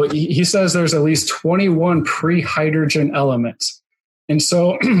 So he says there's at least 21 pre-hydrogen elements. And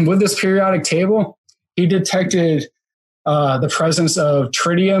so with this periodic table, he detected the presence of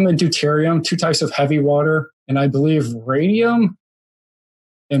tritium and deuterium, two types of heavy water, and I believe radium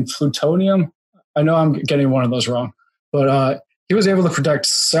and plutonium. I know I'm getting one of those wrong, but he was able to predict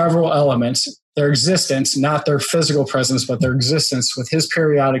several elements, their existence, not their physical presence, but their existence with his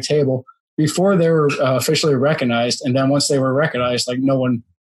periodic table before they were officially recognized. And then once they were recognized, like no one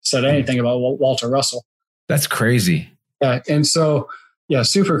said anything about Walter Russell. That's crazy. Yeah. And so, yeah,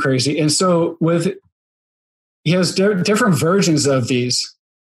 super crazy. And so he has different versions of these.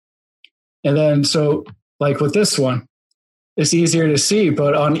 And then, so like with this one, it's easier to see,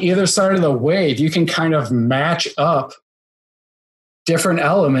 but on either side of the wave, you can kind of match up different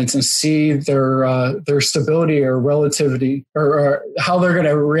elements and see their stability or relativity or how they're going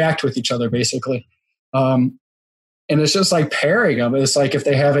to react with each other, basically. And it's just like pairing them. It's like if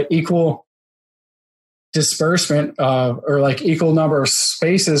they have an equal disbursement or like equal number of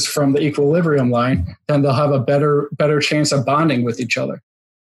spaces from the equilibrium line, then they'll have a better chance of bonding with each other.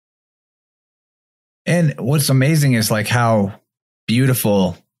 And what's amazing is like how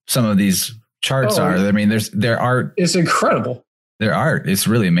beautiful some of these charts are. I mean, their art is incredible. Their art is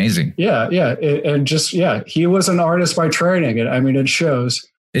really amazing. Yeah. He was an artist by training. And I mean, it shows.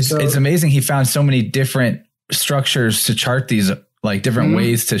 It's amazing. He found so many different structures to chart these, like different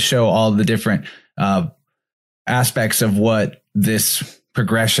ways to show all the different aspects of what this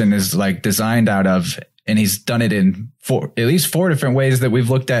progression is like designed out of. And he's done it in at least four different ways that we've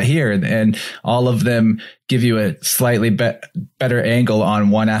looked at here. And all of them give you a slightly better angle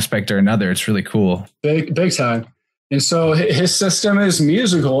on one aspect or another. It's really cool. Big time. And so his system is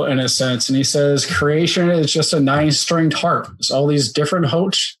musical in a sense. And he says creation is just a 9-stringed harp. It's all these different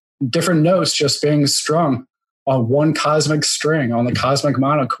notes just being strung on one cosmic string on the cosmic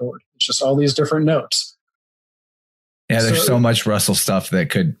monochord. It's just all these different notes. Yeah, there's so much Russell stuff that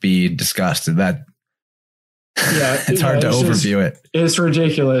could be discussed. It's hard to overview it. It's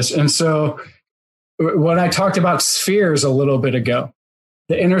ridiculous. And so when I talked about spheres a little bit ago,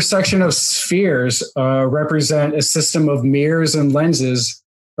 the intersection of spheres represent a system of mirrors and lenses,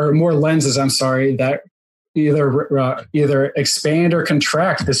 or more lenses, that either expand or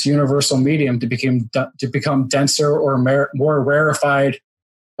contract this universal medium to become denser or more rarefied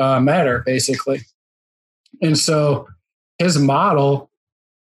matter, basically. And so his model,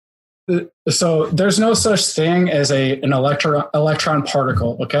 so there's no such thing as an electron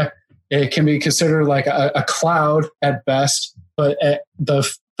particle, okay? It can be considered like a cloud at best, but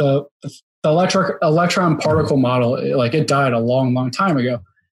the electron particle model, like it died a long, long time ago.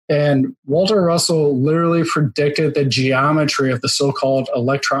 And Walter Russell literally predicted the geometry of the so-called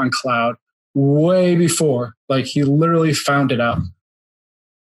electron cloud way before. Like he literally found it out.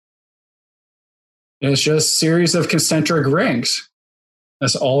 And it's just a series of concentric rings.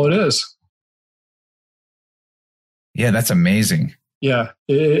 That's all it is. Yeah, that's amazing. Yeah,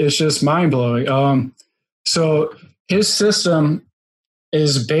 it's just mind-blowing. So his system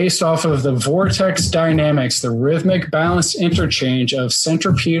is based off of the vortex dynamics, the rhythmic balanced interchange of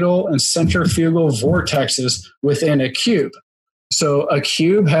centripetal and centrifugal vortexes within a cube. So a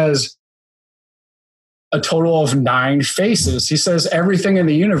cube has a total of 9 faces. He says everything in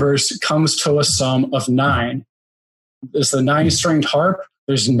the universe comes to a sum of 9. It's the 9-stringed harp.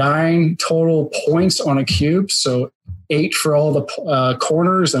 There's 9 total points on a cube. So 8 for all the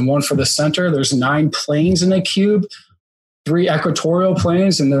corners and 1 for the center. There's 9 planes in a cube, 3 equatorial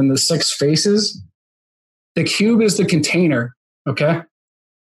planes, and then the 6 faces. The cube is the container. Okay.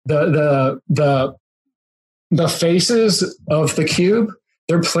 The faces of the cube,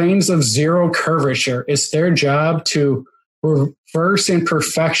 they're planes of zero curvature. It's their job to reverse in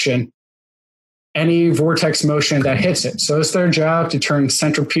perfection any vortex motion that hits it. So it's their job to turn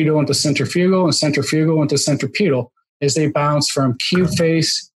centripetal into centrifugal and centrifugal into centripetal as they bounce from cube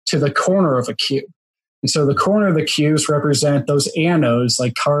face to the corner of a cube. And so the corner of the cubes represent those anodes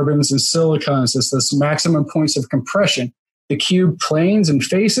like carbons and silicons as this maximum points of compression. The cube planes and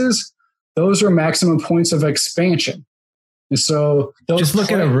faces, those are maximum points of expansion. And so just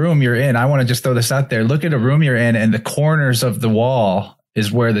look at a room you're in. I want to just throw this out there. Look at a room you're in, and the corners of the wall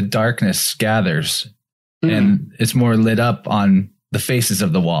is where the darkness gathers, and it's more lit up on the faces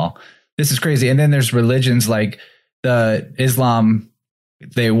of the wall. This is crazy. And then there's religions like the Islam.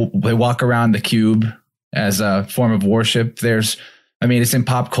 They walk around the cube as a form of worship. It's in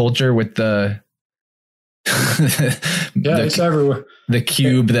pop culture with the It's everywhere. The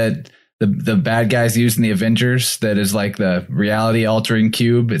cube that the bad guys use in the Avengers, that is like the reality altering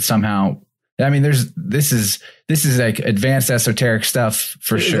cube. It's somehow, I mean, this is like advanced esoteric stuff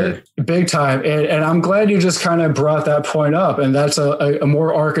for sure. Big time. And I'm glad you just kind of brought that point up. And that's a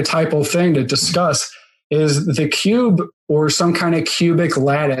more archetypal thing to discuss, is the cube, or some kind of cubic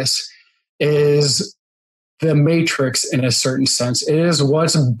lattice, is the matrix in a certain sense. It is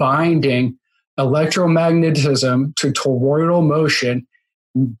what's binding electromagnetism to toroidal motion,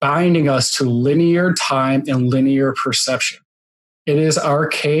 binding us to linear time and linear perception. It is our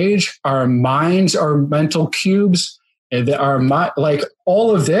cage, our minds, our mental cubes, and like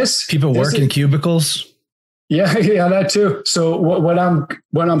all of this. People work in cubicles. Yeah, that too. So when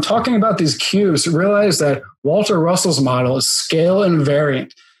I'm talking about these cubes, realize that Walter Russell's model is scale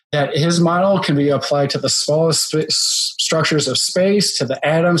invariant. That his model can be applied to the smallest structures of space, to the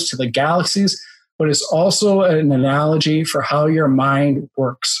atoms, to the galaxies, but it's also an analogy for how your mind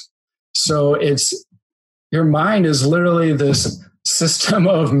works. So your mind is literally this system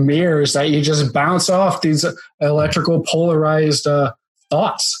of mirrors that you just bounce off these electrical polarized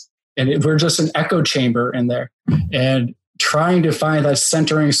thoughts. And we're just an echo chamber in there, and trying to find that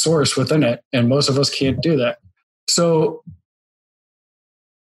centering source within it. And most of us can't do that. So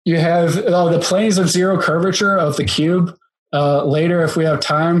you have the planes of zero curvature of the cube. Later, if we have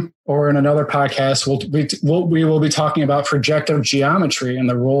time, or in another podcast, we will be talking about projective geometry and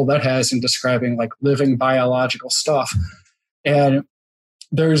the role that has in describing like living biological stuff. And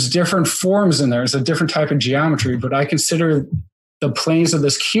there's different forms in there. It's a different type of geometry, but I consider the planes of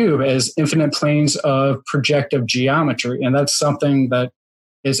this cube as infinite planes of projective geometry. And that's something that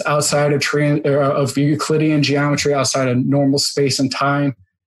is outside of Euclidean geometry, outside of normal space and time.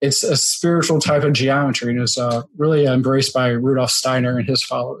 It's a spiritual type of geometry, and is really embraced by Rudolf Steiner and his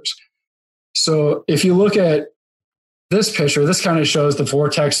followers. So if you look at this picture, this kind of shows the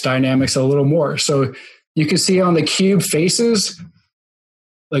vortex dynamics a little more. So you can see on the cube faces,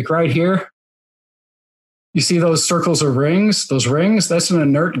 like right here, you see those circles of rings, those rings, that's an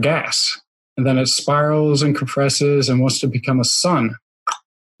inert gas. And then it spirals and compresses and wants to become a sun.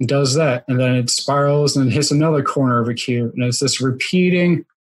 It does that. And then it spirals and hits another corner of a cube. And it's this repeating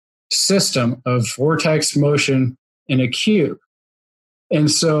system of vortex motion in a cube.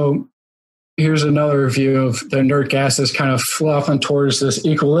 And so here's another view of the inert gases kind of flopping towards this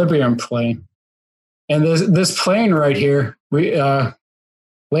equilibrium plane. And this plane right here,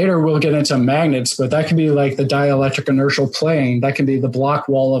 later we'll get into magnets, but that can be like the dielectric inertial plane. That can be the block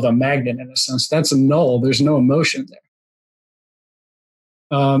wall of a magnet in a sense. That's null. There's no motion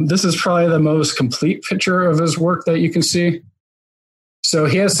there. This is probably the most complete picture of his work that you can see. So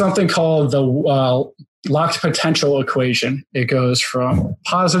he has something called the locked potential equation. It goes from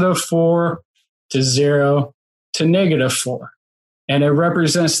 +4 to 0 to -4. And it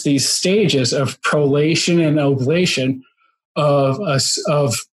represents these stages of prolation and oblation of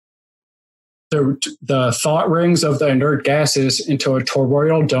the thought rings of the inert gases into a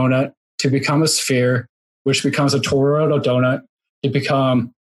toroidal donut to become a sphere, which becomes a toroidal donut to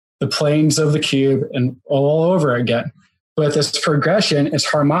become the planes of the cube, and all over again. But this progression is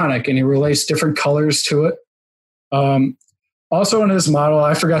harmonic, and he relates different colors to it. Also in his model,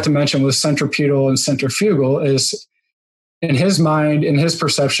 I forgot to mention with centripetal and centrifugal, is in his mind, in his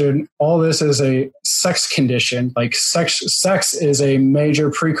perception, all this is a sex condition. Like sex is a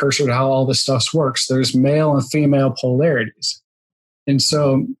major precursor to how all this stuff works. There's male and female polarities. And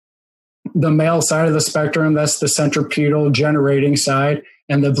so the male side of the spectrum, that's the centripetal generating side,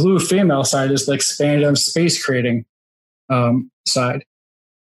 and the blue female side is the expansive space creating side.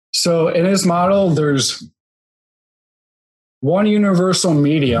 So in his model, there's one universal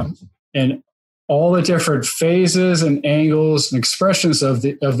medium, and all the different phases and angles and expressions of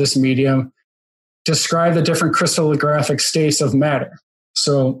this medium describe the different crystallographic states of matter.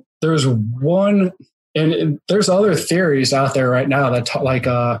 So there's one, and there's other theories out there right now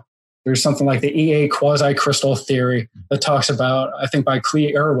that there's something like the EA quasi-crystal theory that talks about, I think by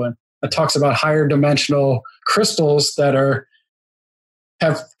Clee Irwin, that talks about higher dimensional crystals that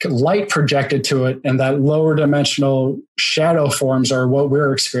have light projected to it, and that lower dimensional shadow forms are what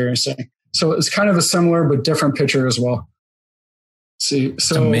we're experiencing. So it's kind of a similar but different picture as well. See, so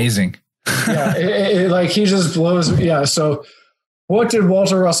it's amazing. Yeah, like he just blows. Yeah. So what did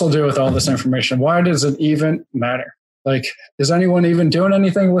Walter Russell do with all this information? Why does it even matter? Like, is anyone even doing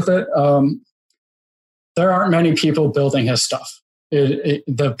anything with it? There aren't many people building his stuff.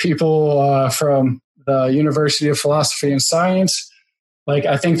 The people from the University of Philosophy and Science, like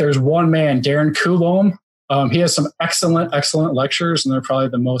I think there's one man, Darren Coulomb, He has some excellent lectures, and they're probably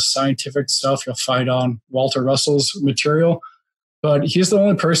the most scientific stuff you'll find on Walter Russell's material. But he's the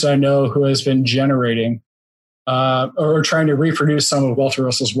only person I know who has been generating or trying to reproduce some of Walter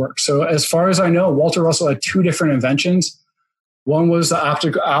Russell's work. So as far as I know, Walter Russell had two different inventions. One was the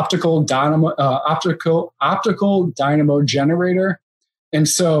optical dynamo generator. And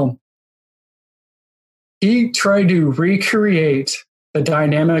so he tried to recreate the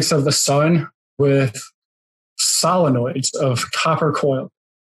dynamics of the sun with solenoids of copper coil.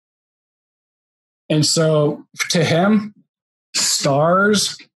 And so to him,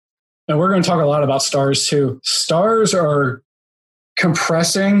 stars, and we're going to talk a lot about stars too. Stars are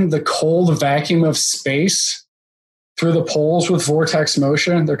compressing the cold vacuum of space through the poles with vortex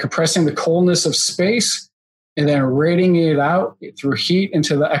motion. They're compressing the coldness of space and then radiating it out through heat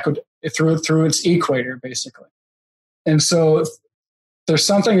into the through its equator, basically. And so there's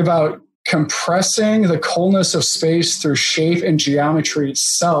something about compressing the coldness of space through shape and geometry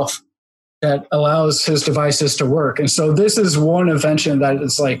itself that allows his devices to work. And so this is one invention that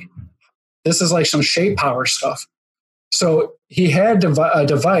is like, this is like some shape power stuff. So he had a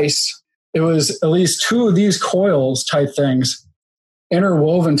device. It was at least two of these coils type things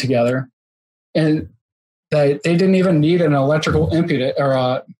interwoven together, and that they didn't even need an electrical impedance or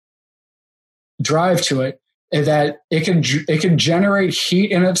a drive to it, and that it could generate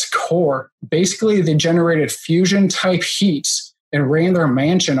heat in its core. Basically, they generated fusion type heats and ran their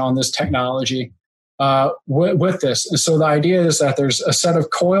mansion on this technology with this. And so the idea is that there's a set of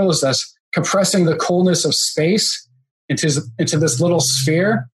coils that's compressing the coldness of space into this little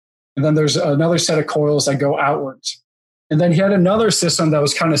sphere. And then there's another set of coils that go outwards. And then he had another system that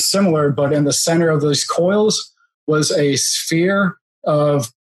was kind of similar, but in the center of those coils was a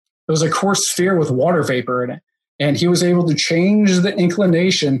coarse sphere with water vapor in it. And he was able to change the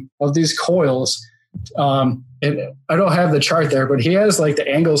inclination of these coils. And I don't have the chart there, but he has like the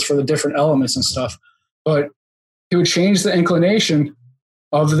angles for the different elements and stuff. But he would change the inclination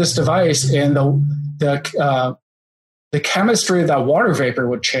of this device, and the chemistry of that water vapor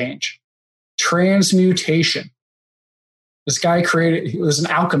would change. Transmutation. This guy he was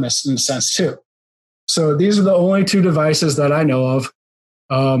an alchemist in a sense too. So these are the only two devices that I know of.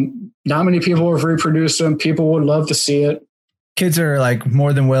 Not many people have reproduced them. People would love to see it. Kids are like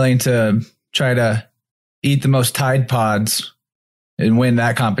more than willing to try to eat the most Tide Pods and win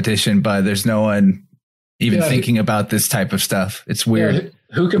that competition, but there's no one even thinking about this type of stuff. It's weird. Yeah,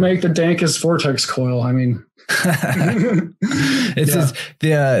 who can make the dankest vortex coil? I mean,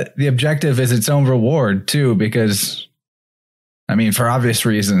 the objective is its own reward too, because I mean, for obvious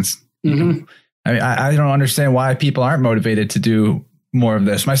reasons. Mm-hmm. I mean, I don't understand why people aren't motivated to do more of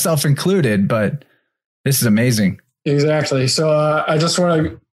this, myself included, but this is amazing. Exactly. So I just want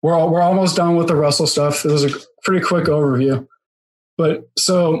to, we're almost done with the Russell stuff. It was a pretty quick overview, but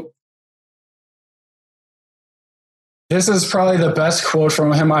so this is probably the best quote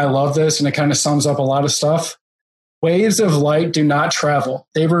from him. I love this, and it kind of sums up a lot of stuff. Waves of light do not travel.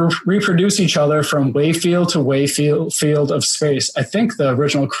 They reproduce each other from wave field to wave field of space. I think the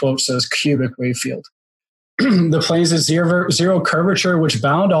original quote says cubic wave field. The planes of zero curvature, which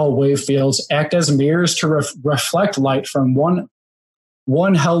bound all wave fields, act as mirrors to reflect light from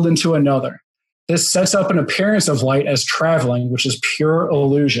one held into another. This sets up an appearance of light as traveling, which is pure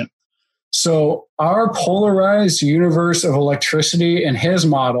illusion. So our polarized universe of electricity in his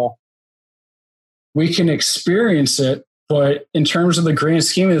model, we can experience it, but in terms of the grand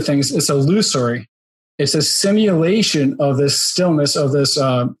scheme of things, it's illusory. It's a simulation of this stillness of this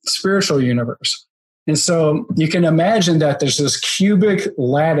spiritual universe. And so you can imagine that there's this cubic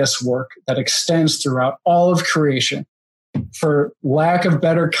lattice work that extends throughout all of creation. For lack of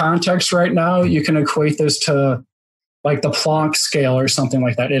better context right now, you can equate this to like the Planck scale or something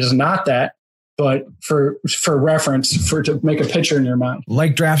like that. It is not that, but for reference, to make a picture in your mind.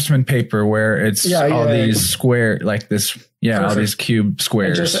 Like draftsman paper where it's these square, like this, perfect. All these cube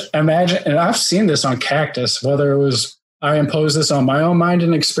squares. And just imagine, and I've seen this on Cactus, whether it was I imposed this on my own mind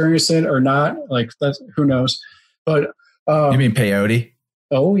and experienced it or not, like that's, who knows. But you mean peyote?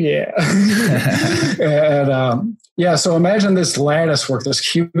 Oh yeah. And so imagine this lattice work, this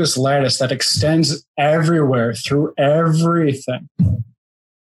cubist lattice that extends everywhere through everything.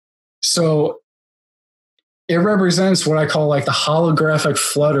 So it represents what I call like the holographic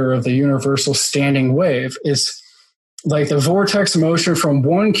flutter of the universal standing wave. It's like the vortex motion from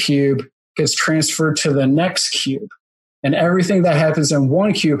one cube gets transferred to the next cube. And everything that happens in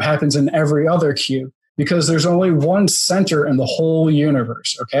one cube happens in every other cube because there's only one center in the whole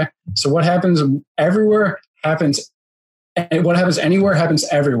universe. Okay. So what happens everywhere happens, and what happens anywhere happens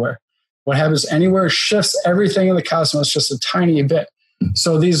everywhere. what happens anywhere shifts everything in the cosmos just a tiny bit.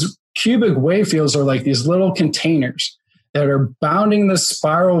 So these cubic wave fields are like these little containers that are bounding the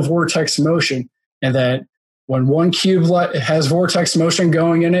spiral vortex motion, and that when one cube has vortex motion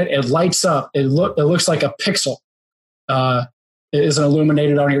going in it, it lights up. It looks like a pixel. It isn't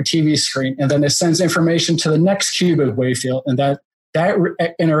illuminated on your TV screen, and then it sends information to the next cubic wave field, and that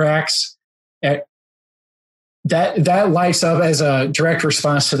interacts at that lights up as a direct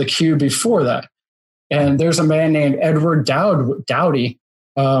response to the cube before that. And there's a man named Edward Dowdy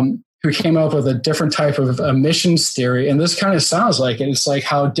who came up with a different type of emissions theory, and this kind of sounds like it. It's like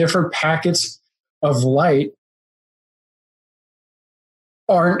how different packets of light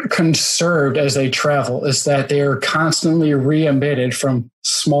aren't conserved as they travel, is that they are constantly re-emitted from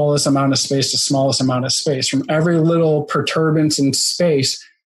smallest amount of space to smallest amount of space. From every little perturbance in space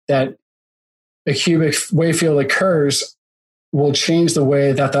that a cubic wave field occurs will change the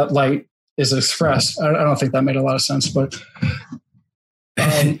way that light is expressed. I don't think that made a lot of sense, but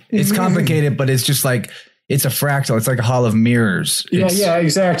it's complicated, but it's just like, it's a fractal. It's like a hall of mirrors. Yeah,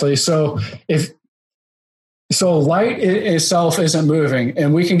 exactly. So light itself isn't moving,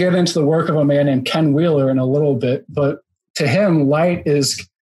 and we can get into the work of a man named Ken Wheeler in a little bit, but to him, light is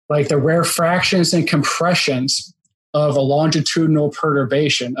like the rare fractions and compressions of a longitudinal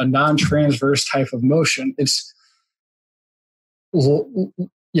perturbation, a non-transverse type of motion.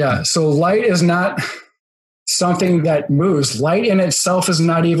 So light is not something that moves. Light in itself is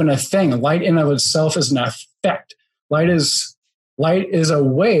not even a thing. Light in of itself is an effect. Light is a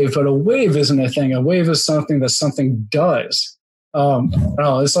wave, but a wave isn't a thing. A wave is something that something does.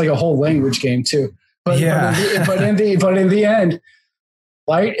 It's like a whole language game too. But in the end,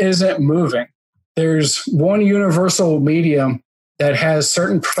 light isn't moving. There's one universal medium that has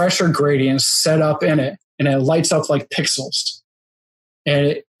certain pressure gradients set up in it, and it lights up like pixels.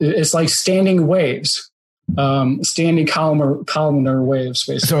 And it's like standing waves, standing columnar waves,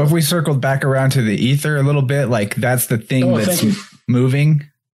 basically. So if we circled back around to the ether a little bit, like that's the thing that's moving?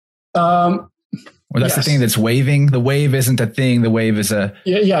 Or that's the thing that's waving? The wave isn't a thing. The wave is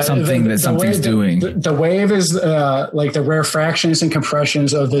something that something's doing. The wave is like the rare fractions and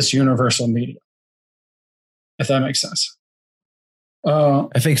compressions of this universal medium, if that makes sense.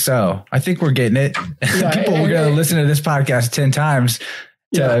 I think so. I think we're getting it. People are going to listen to this podcast 10 times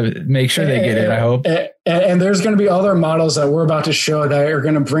to make sure they get it, I hope. And there's going to be other models that we're about to show that are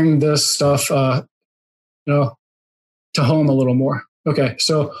going to bring this stuff to home a little more. Okay,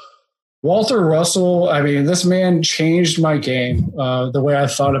 so Walter Russell, I mean, this man changed my game, the way I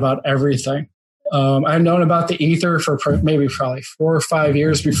thought about everything. I've known about the ether for probably 4 or 5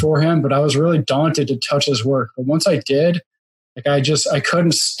 years before him, but I was really daunted to touch his work. But once I did, like I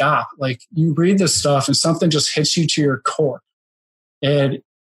couldn't stop. Like you read this stuff and something just hits you to your core.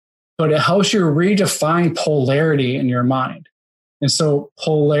 But it helps you redefine polarity in your mind. And so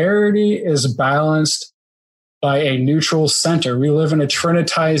polarity is balanced by a neutral center. We live in a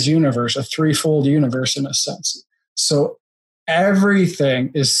trinitized universe, a threefold universe in a sense. So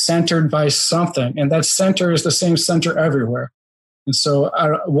everything is centered by something, and that center is the same center everywhere. And so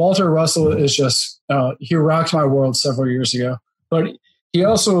Walter Russell is just, he rocked my world several years ago. But he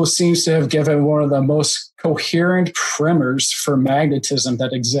also seems to have given one of the most coherent primers for magnetism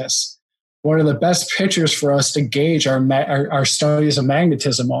that exists. One of the best pictures for us to gauge our studies of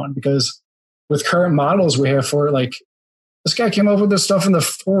magnetism on, because with current models we have for it, like this guy came up with this stuff in the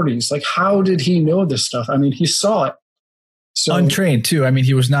 40s. Like, how did he know this stuff? I mean, he saw it. So, untrained too. I mean,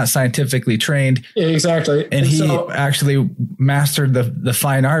 he was not scientifically trained. Exactly. And he actually mastered the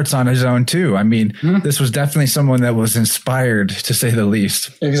fine arts on his own too. I mean, this was definitely someone that was inspired, to say the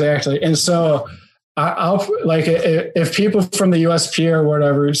least. Exactly. And so I'll like, if people from the USP or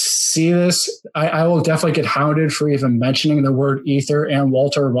whatever see this, I will definitely get hounded for even mentioning the word ether and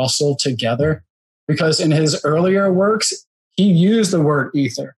Walter Russell together, because in his earlier works, he used the word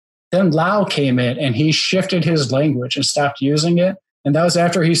ether. Then Lau came in and he shifted his language and stopped using it. And that was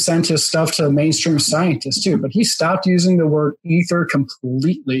after he sent his stuff to mainstream scientists too. But he stopped using the word ether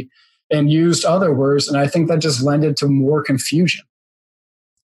completely and used other words. And I think that just lended to more confusion.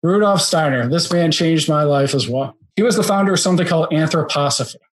 Rudolf Steiner, this man changed my life as well. He was the founder of something called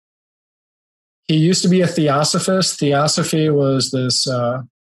anthroposophy. He used to be a theosophist. Theosophy was this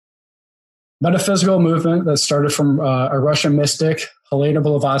metaphysical movement that started from a Russian mystic, Helena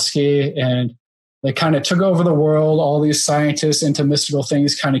Blavatsky, and they kind of took over the world. All these scientists into mystical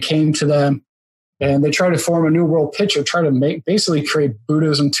things kind of came to them, and they tried to form a new world picture, try to basically create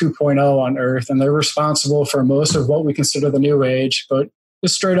Buddhism 2.0 on Earth, and they're responsible for most of what we consider the New Age, but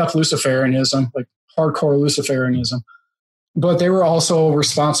it's straight up Luciferianism, like hardcore Luciferianism. but they were also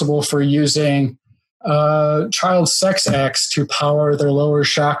responsible for using child sex acts to power their lower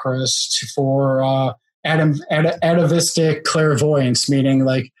chakras for atavistic clairvoyance, meaning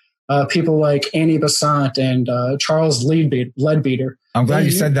like people like Annie Besant and Charles Leadbeater. I'm glad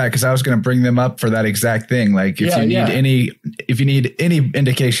you said that, because I was going to bring them up for that exact thing. Like if you need any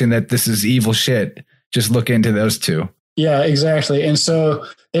indication that this is evil shit, just look into those two. Yeah, exactly. And so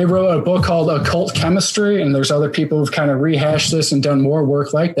they wrote a book called Occult Chemistry, and there's other people who've kind of rehashed this and done more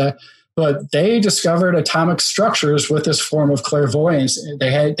work like that. But they discovered atomic structures with this form of clairvoyance.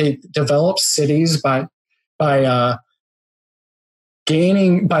 They developed cities by they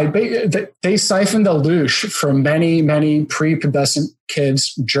siphoned the loosh from many prepubescent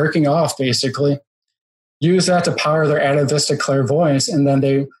kids jerking off, basically, use that to power their atavistic clairvoyance, and then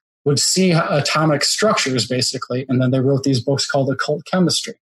they would see atomic structures, basically, and then they wrote these books called Occult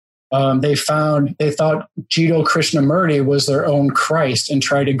Chemistry. They thought Jiddu Krishnamurti was their own Christ and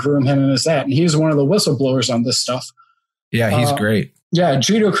tried to groom him as that, and he was one of the whistleblowers on this stuff. Yeah, he's great. Yeah,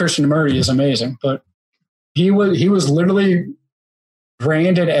 Jiddu Krishnamurti is amazing, but he was literally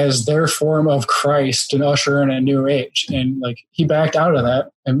branded as their form of Christ and usher in a new age, and like he backed out of that,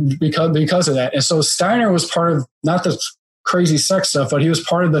 and because of that. And so Steiner was part of not the crazy sex stuff, but he was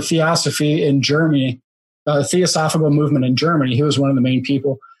part of the Theosophy in Germany, Theosophical movement in Germany. He was one of the main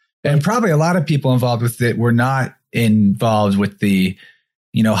people. And probably a lot of people involved with it were not involved with the,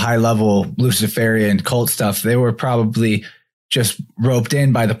 high level Luciferian cult stuff. They were probably just roped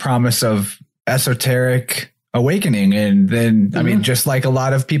in by the promise of esoteric awakening. And then, I mean, just like a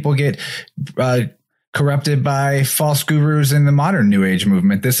lot of people get corrupted by false gurus in the modern New Age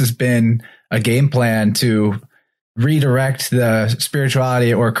movement, this has been a game plan to redirect the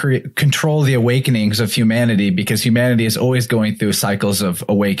spirituality or control the awakenings of humanity, because humanity is always going through cycles of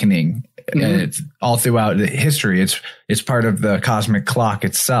awakening, and it's all throughout history. It's part of the cosmic clock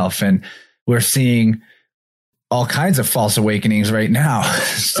itself, and we're seeing all kinds of false awakenings right now.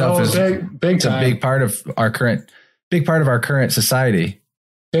 Stuff is big time. A big part of our current society.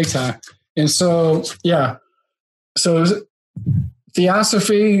 Big time. And so, yeah. So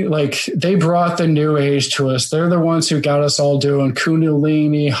Theosophy, like they brought the new age to us. They're the ones who got us all doing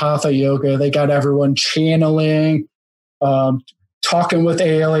Kundalini, Hatha yoga. They got everyone channeling, talking with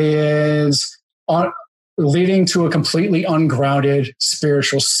aliens, leading to a completely ungrounded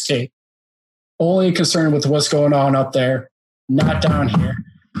spiritual state. Only concerned with what's going on up there, not down here.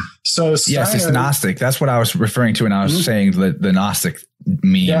 So Steiner, yes, it's Gnostic. That's what I was referring to when I was saying the Gnostic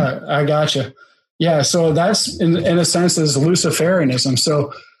meme. Yeah, I gotcha. Yeah, so that's in a sense is Luciferianism.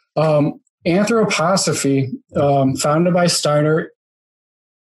 So anthroposophy, founded by Steiner,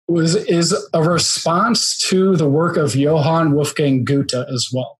 is a response to the work of Johann Wolfgang Goethe as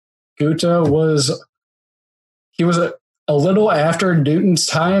well. Goethe was a little after Newton's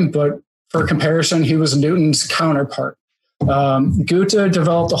time, but for comparison, he was Newton's counterpart. Goethe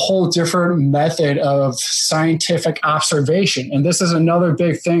developed a whole different method of scientific observation. And this is another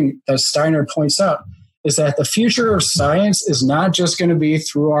big thing that Steiner points out, is that the future of science is not just going to be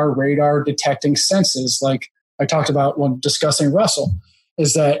through our radar detecting senses, like I talked about when discussing Russell,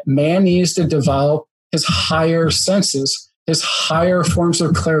 is that man needs to develop his higher senses, his higher forms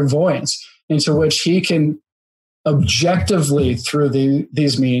of clairvoyance, into which he can objectively, through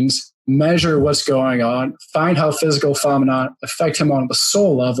these means, measure what's going on, find how physical phenomena affect him on the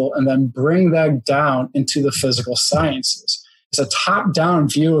soul level, and then bring that down into the physical sciences. It's a top-down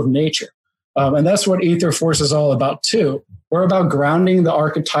view of nature. And that's what Ether Force is all about, too. We're about grounding the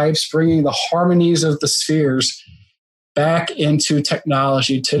archetypes, bringing the harmonies of the spheres back into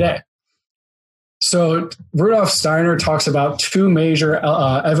technology today. So Rudolf Steiner talks about two major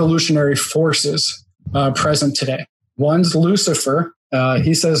evolutionary forces present today. One's Lucifer.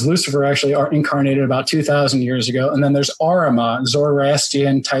 He says Lucifer actually are incarnated about 2,000 years ago. And then there's Ahriman,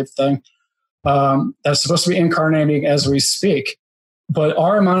 Zoroastrian type thing, that's supposed to be incarnating as we speak. But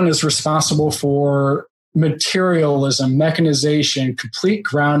Ahriman is responsible for materialism, mechanization, complete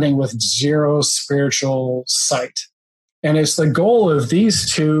grounding with zero spiritual sight. And it's the goal of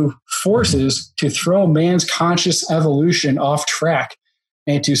these two forces to throw man's conscious evolution off track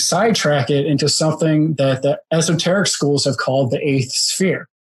and to sidetrack it into something that the esoteric schools have called the eighth sphere.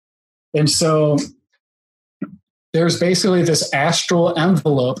 And so there's basically this astral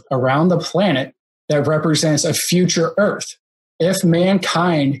envelope around the planet that represents a future Earth. If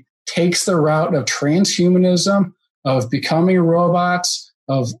mankind takes the route of transhumanism, of becoming robots,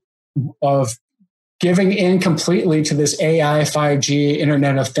 of giving in completely to this AI, 5G,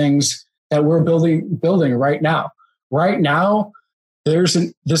 Internet of Things that we're building right now. Right now, there's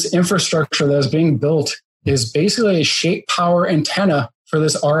this infrastructure that is being built is basically a shape power antenna for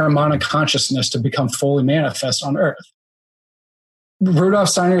this Ahrimana consciousness to become fully manifest on Earth. Rudolf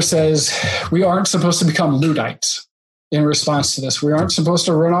Steiner says we aren't supposed to become Luddites in response to this. We aren't supposed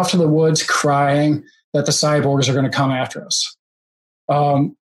to run off to the woods crying that the cyborgs are going to come after us.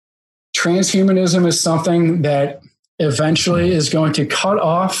 Transhumanism is something that eventually is going to cut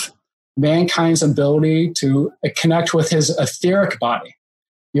off mankind's ability to connect with his etheric body.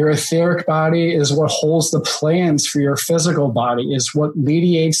 Your etheric body is what holds the plans for your physical body, is what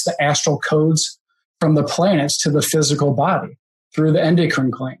mediates the astral codes from the planets to the physical body through the endocrine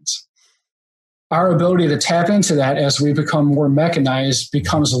glands. Our ability to tap into that as we become more mechanized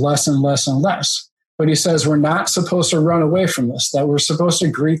becomes less and less and less. But he says we're not supposed to run away from this, that we're supposed to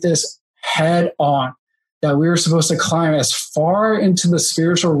greet this head on, that we're supposed to climb as far into the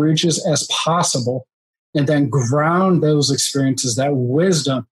spiritual reaches as possible and then ground those experiences, that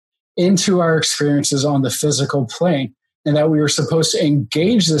wisdom, into our experiences on the physical plane, and that we are supposed to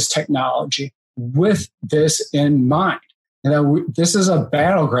engage this technology with this in mind, and that this is a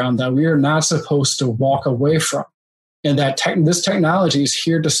battleground that we are not supposed to walk away from, and that this technology is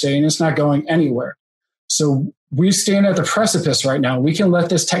here to stay and it's not going anywhere. So we stand at the precipice right now. We can let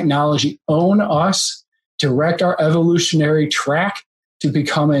this technology own us, direct our evolutionary track to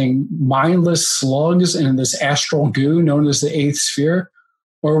becoming mindless slugs in this astral goo known as the eighth sphere,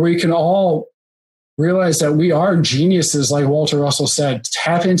 or we can all realize that we are geniuses, like Walter Russell said,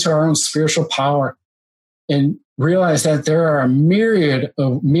 tap into our own spiritual power and realize that there are a myriad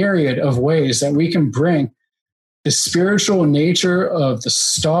of ways that we can bring the spiritual nature of the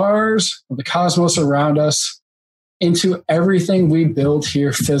stars, of the cosmos around us, into everything we build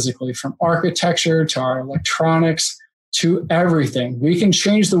here physically, from architecture to our electronics to everything. We can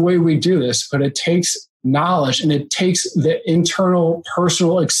change the way we do this, but it takes knowledge and it takes the internal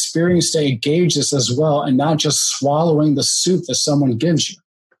personal experience to engage this as well, and not just swallowing the soup that someone gives you.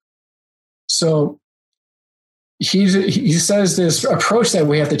 So he says this approach that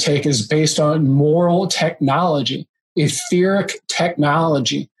we have to take is based on moral technology, etheric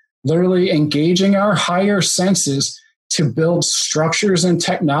technology, literally engaging our higher senses to build structures and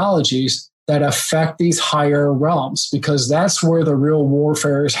technologies that affect these higher realms, because that's where the real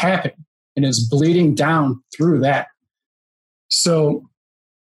warfare is happening, and it's bleeding down through that. So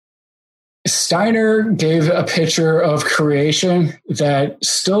Steiner gave a picture of creation that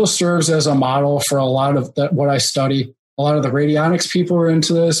still serves as a model for a lot of what I study. A lot of the radionics people are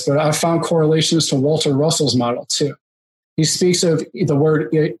into this, but I found correlations to Walter Russell's model too. He speaks of the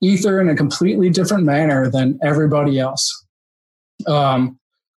word ether in a completely different manner than everybody else.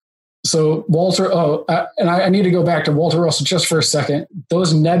 So Walter, and I need to go back to Walter Russell just for a second.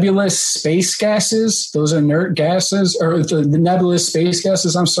 Those nebulous space gases, those inert gases, or the nebulous space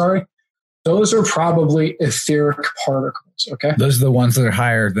gases, those are probably etheric particles, okay? Those are the ones that are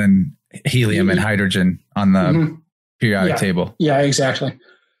higher than helium and hydrogen on the periodic table. Yeah, exactly.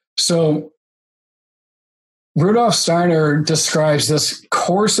 So Rudolf Steiner describes this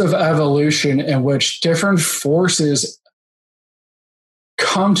course of evolution in which different forces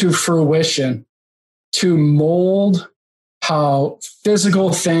come to fruition to mold how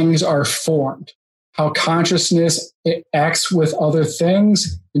physical things are formed, how consciousness acts with other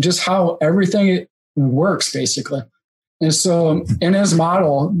things, and just how everything works, basically. And so in his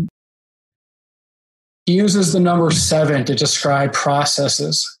model, he uses the number 7 to describe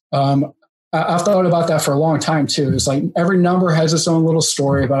processes. I've thought about that for a long time, too. It's like every number has its own little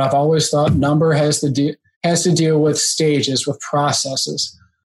story, but I've always thought number has to deal with stages, with processes.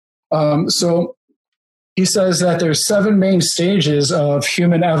 So he says that there's 7 main stages of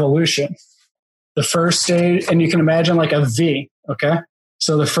human evolution. The first stage, and you can imagine like a V, okay?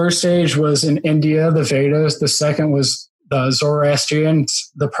 So the first stage was in India, the Vedas. The second was the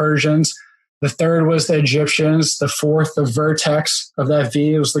Zoroastrians, the Persians. The third was the Egyptians. The fourth, the vertex of that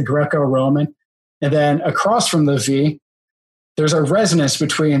V, was the Greco-Roman. And then across from the V, there's a resonance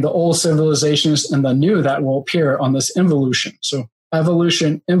between the old civilizations and the new that will appear on this involution. So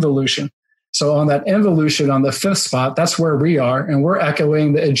evolution, involution. So on that involution, on the 5th spot, that's where we are, and we're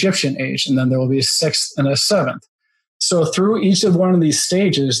echoing the Egyptian age, and then there will be a 6th and a 7th. So through each of one of these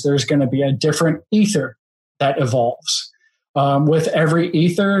stages, there's going to be a different ether that evolves. With every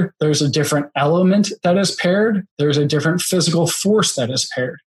ether, there's a different element that is paired. There's a different physical force that is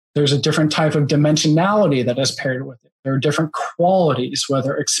paired. There's a different type of dimensionality that is paired with it. There are different qualities,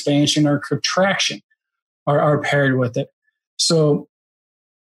 whether expansion or contraction, are paired with it. So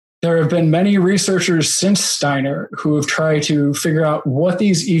there have been many researchers since Steiner who have tried to figure out what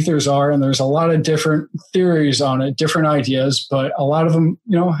these ethers are, and there's a lot of different theories on it, different ideas, but a lot of them,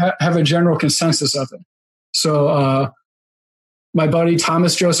 have a general consensus of it. So my buddy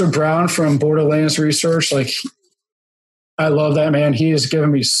Thomas Joseph Brown from Borderlands Research, like, I love that man. He has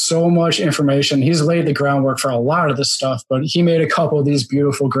given me so much information. He's laid the groundwork for a lot of this stuff, but he made a couple of these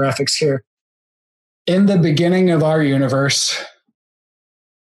beautiful graphics here. In the beginning of our universe,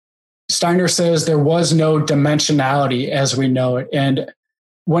 Steiner says there was no dimensionality as we know it. And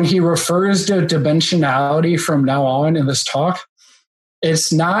when he refers to dimensionality from now on in this talk,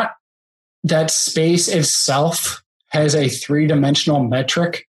 it's not that space itself has a three-dimensional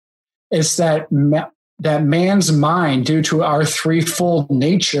metric. It's that that man's mind, due to our threefold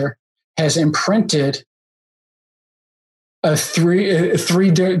nature, has imprinted a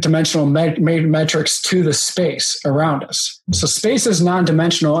three-dimensional metrics to the space around us. So space is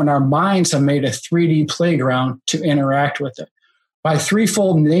non-dimensional, and our minds have made a 3D playground to interact with it. By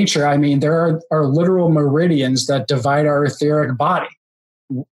threefold nature, I mean there are literal meridians that divide our etheric body.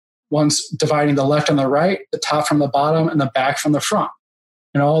 One's dividing the left and the right, the top from the bottom, and the back from the front.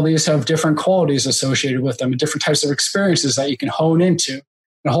 And all these have different qualities associated with them and different types of experiences that you can hone into. And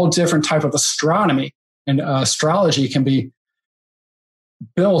a whole different type of astronomy and astrology can be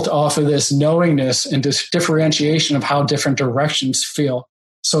built off of this knowingness and this differentiation of how different directions feel.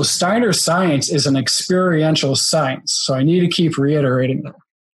 So Steiner's science is an experiential science. So I need to keep reiterating that.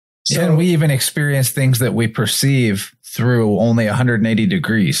 So, and we even experience things that we perceive through only 180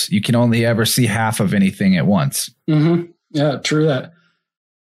 degrees. You can only ever see half of anything at once. Mm-hmm. Yeah, true that.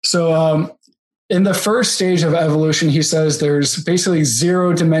 So in the first stage of evolution, he says there's basically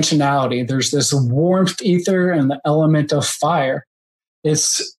zero dimensionality. There's this warmth ether and the element of fire.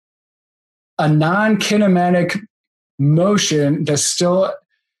 It's a non-kinematic motion that still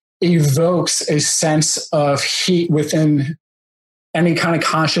evokes a sense of heat within any kind of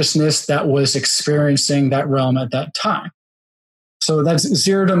consciousness that was experiencing that realm at that time. So that's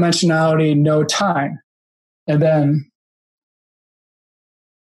zero dimensionality, no time. And then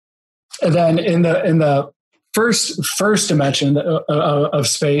in the first dimension of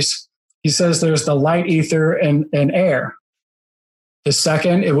space, he says there's the light ether and air. The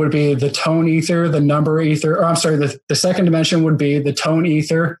second, it would be the tone ether, the number ether. Or I'm sorry, the second dimension would be the tone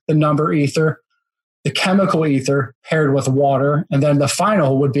ether, the number ether, the chemical ether paired with water, and then the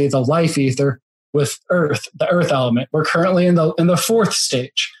final would be the life ether with earth, the earth element. We're currently in the fourth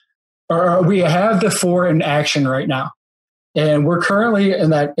stage, or we have the four in action right now. And we're currently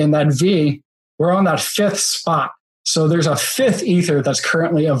in that V, we're on that fifth spot. So there's a fifth ether that's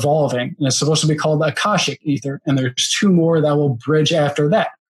currently evolving, and it's supposed to be called the Akashic ether. And there's two more that will bridge after that.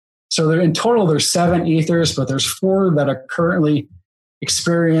 So in total, there's 7 ethers, but there's 4 that are currently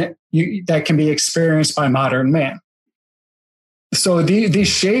that can be experienced by modern man. So these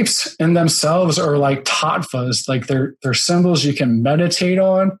shapes in themselves are like tattvas, like they're symbols you can meditate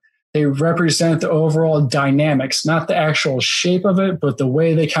on. They represent the overall dynamics, not the actual shape of it, but the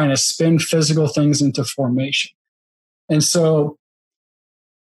way they kind of spin physical things into formation. And so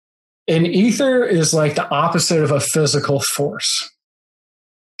an ether is like the opposite of a physical force.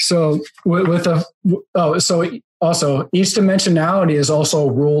 So also each dimensionality is also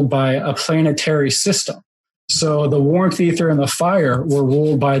ruled by a planetary system. So the warmth ether and the fire were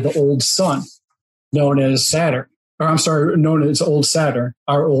ruled by the old sun, known as Saturn. Known as old Saturn,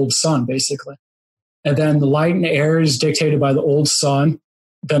 our old sun, basically. And then the light and air is dictated by the old sun.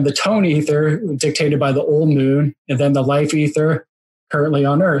 Then the tone ether dictated by the old moon. And then the life ether currently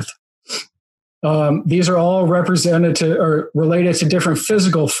on Earth. These are all represented or related to different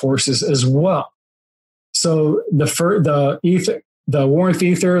physical forces as well. So the warmth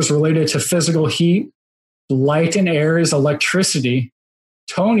ether is related to physical heat. Light and air is electricity.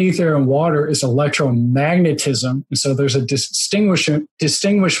 Tone ether and water is electromagnetism. And so there's a distinguishment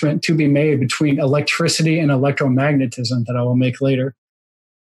to be made between electricity and electromagnetism that I will make later.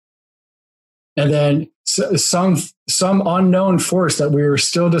 And then some unknown force that we are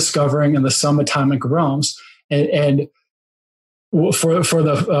still discovering in the subatomic realms, and for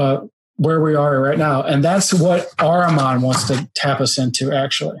the where we are right now. And that's what Ahriman wants to tap us into,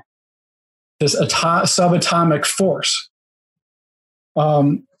 actually. This subatomic force.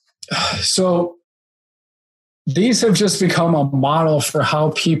 So these have just become a model for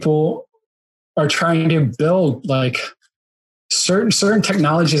how people are trying to build like certain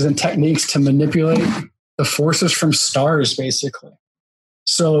technologies and techniques to manipulate the forces from stars, basically.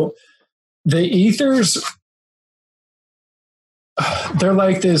 So the ethers, they're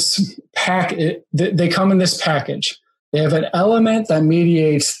like this they come in this package. They have an element that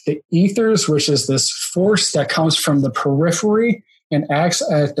mediates the ethers, which is this force that comes from the periphery and acts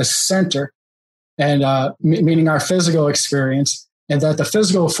at the center, and meaning our physical experience, and that the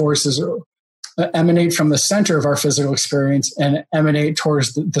physical forces emanate from the center of our physical experience and emanate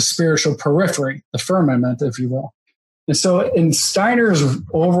towards the spiritual periphery, the firmament, if you will. And so in Steiner's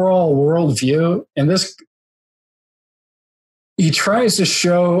overall worldview, he tries to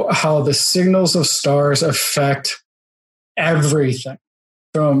show how the signals of stars affect everything,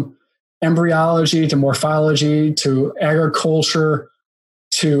 from embryology to morphology to agriculture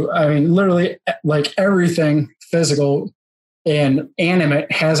to, literally like everything physical and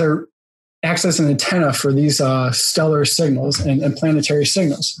animate has access and antenna for these stellar signals and planetary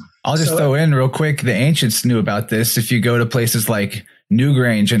signals. I'll just throw in real quick. The ancients knew about this. If you go to places like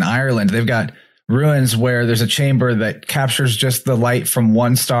Newgrange in Ireland, they've got ruins where there's a chamber that captures just the light from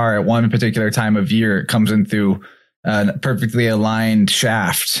one star at one particular time of year. It comes in through a perfectly aligned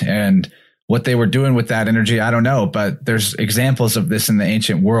shaft. And what they were doing with that energy, I don't know, but there's examples of this in the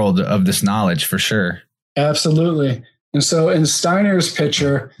ancient world of this knowledge for sure. Absolutely. And so in Steiner's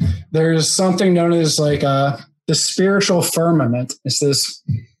picture, there's something known as like the spiritual firmament. It's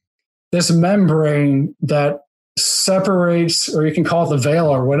this membrane that separates, or you can call it the veil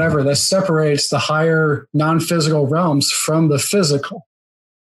or whatever, that separates the higher non-physical realms from the physical.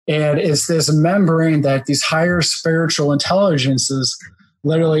 And it's this membrane that these higher spiritual intelligences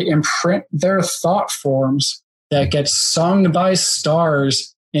literally imprint their thought forms that get sung by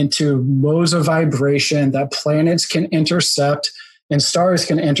stars into modes of vibration that planets can intercept and stars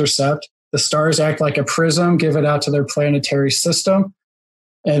can intercept. The stars act like a prism, give it out to their planetary system.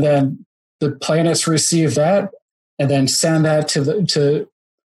 And then the planets receive that and then send that to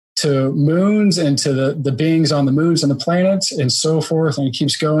moons and to the beings on the moons and the planets and so forth. And it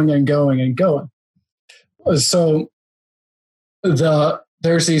keeps going and going and going. So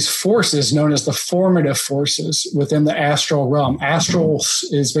there's these forces known as the formative forces within the astral realm. Astral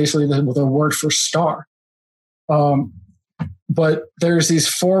is basically the word for star. But there's these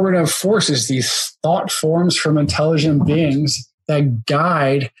formative forces, these thought forms from intelligent beings that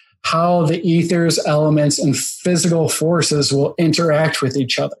guide how the ethers, elements, and physical forces will interact with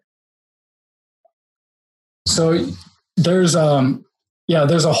each other. So there's a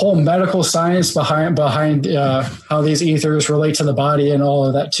whole medical science behind how these ethers relate to the body and all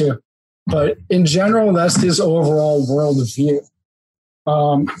of that too. But in general, that's his overall worldview.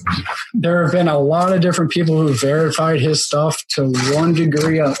 There have been a lot of different people who verified his stuff to one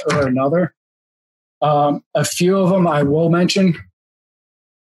degree or another. A few of them I will mention.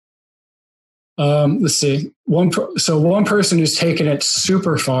 Let's see. One person who's taken it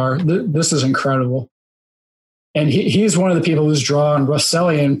super far. This is incredible. And he's one of the people who's drawn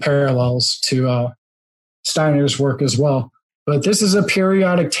Russellian parallels to Steiner's work as well. But this is a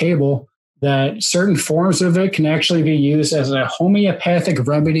periodic table that certain forms of it can actually be used as a homeopathic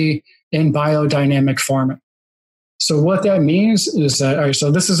remedy in biodynamic farming. So what that means is that, all right,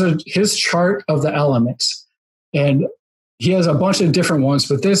 so this is his chart of the elements. And he has a bunch of different ones,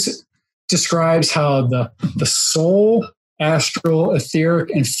 but this describes how the soul, astral, etheric,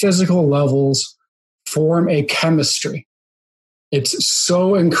 and physical levels form a chemistry. It's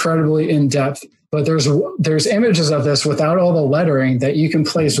so incredibly in depth, but there's images of this without all the lettering that you can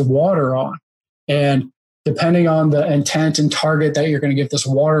place water on. And depending on the intent and target that you're going to give this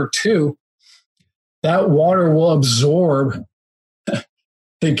water to, that water will absorb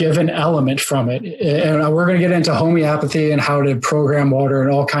the given element from it. And we're going to get into homeopathy and how to program water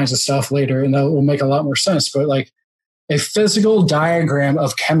and all kinds of stuff later. And that will make a lot more sense. But like a physical diagram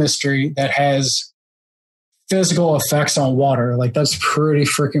of chemistry that has physical effects on water, like that's pretty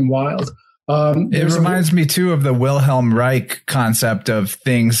freaking wild. It reminds me too of the Wilhelm Reich concept of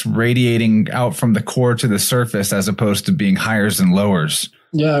things radiating out from the core to the surface as opposed to being highers and lowers.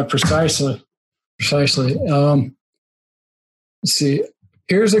 Yeah, precisely. Let's see.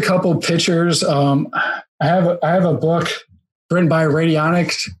 Here's a couple pictures. I have a book written by a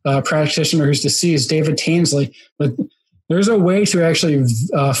radionics practitioner who's deceased, David Tainsley. But there's a way to actually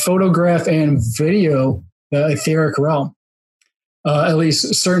photograph and video the etheric realm, at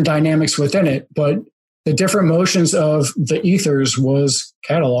least certain dynamics within it. But the different motions of the ethers was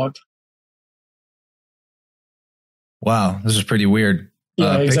cataloged. Wow, this is pretty weird.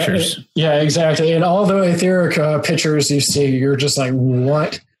 Yeah, exactly. Pictures. Yeah, exactly. And all the etheric pictures you see, you're just like,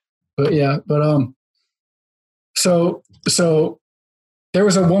 what? But yeah, so there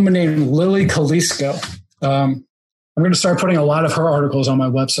was a woman named Lily Kalisko. I'm going to start putting a lot of her articles on my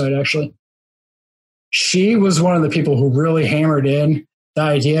website, actually. She was one of the people who really hammered in the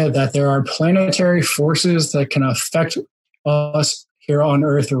idea that there are planetary forces that can affect us here on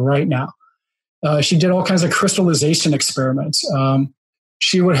Earth right now. She did all kinds of crystallization experiments.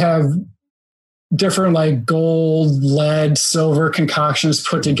 She would have different like gold, lead, silver concoctions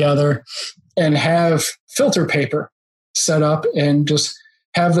put together and have filter paper set up and just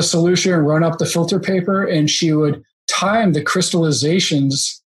have the solution run up the filter paper, and she would time the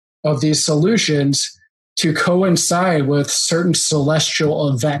crystallizations of these solutions to coincide with certain celestial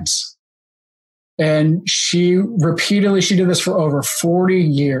events. And she did this for over 40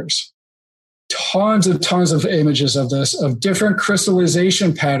 years. Tons of images of this, of different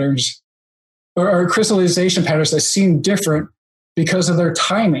crystallization patterns or crystallization patterns that seem different because of their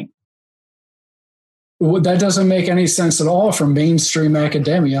timing. That doesn't make any sense at all from mainstream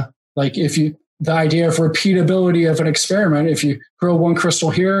academia. Like the idea of repeatability of an experiment, if you grow one crystal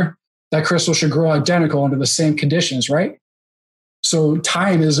here, that crystal should grow identical under the same conditions, right? So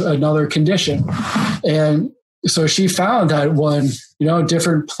time is another condition. And so she found that when,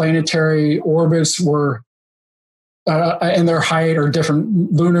 different planetary orbits were in their height or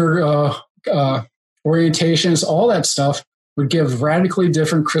different lunar orientations, all that stuff would give radically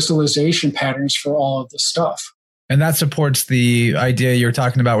different crystallization patterns for all of the stuff. And that supports the idea you're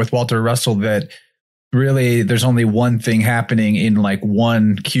talking about with Walter Russell, that really there's only one thing happening in like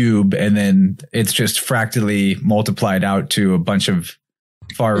one cube, and then it's just fractally multiplied out to a bunch of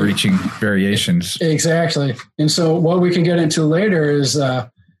far-reaching variations. Exactly. And so what we can get into later is that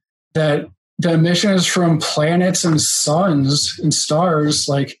the emissions from planets and suns and stars,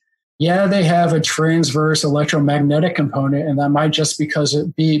 like, yeah, they have a transverse electromagnetic component, and that might just because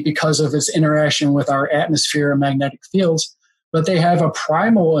of its interaction with our atmosphere and magnetic fields. But they have a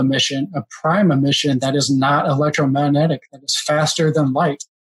prime emission that is not electromagnetic, that is faster than light.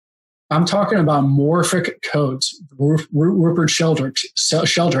 I'm talking about morphic codes, Rupert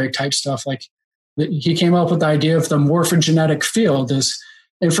Sheldrake type stuff. Like, he came up with the idea of the morphogenetic field, this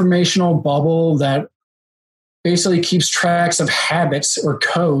informational bubble that basically keeps tracks of habits or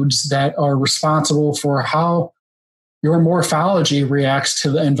codes that are responsible for how your morphology reacts to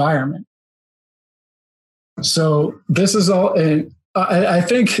the environment. So this is all, and I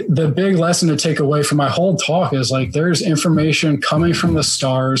think the big lesson to take away from my whole talk is like, there's information coming from the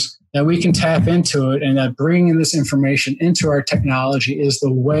stars that we can tap into it, and that bringing this information into our technology is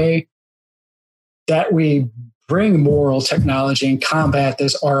the way that we bring moral technology and combat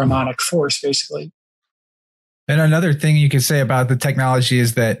this Ahrimanic force, basically. And another thing you could say about the technology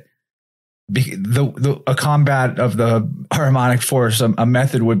is that a combat of the Ahrimanic force, a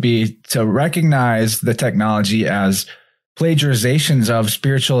method would be to recognize the technology as plagiarizations of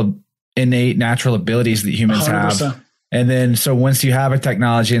spiritual, innate, natural abilities that humans 100%. Have. And then, so once you have a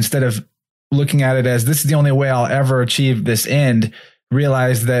technology, instead of looking at it as this is the only way I'll ever achieve this end,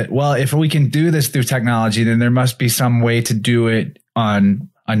 realize that, well, if we can do this through technology, then there must be some way to do it on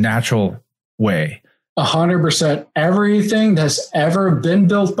a natural way. 100%. Everything that's ever been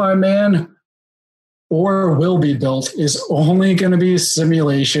built by man or will be built is only going to be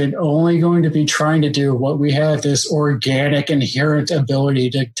simulation, only going to be trying to do what we have this organic inherent ability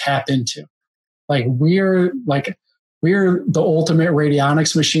to tap into. Like, we're the ultimate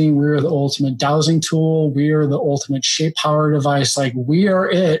radionics machine. We're the ultimate dowsing tool. We are the ultimate shape power device. Like, we are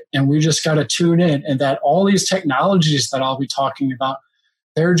it, and we just got to tune in. And that all these technologies that I'll be talking about,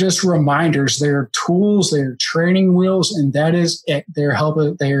 they're just reminders. They're tools. They're training wheels, and that is it. They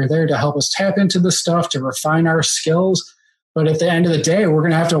are there to help us tap into the stuff, to refine our skills. But at the end of the day, we're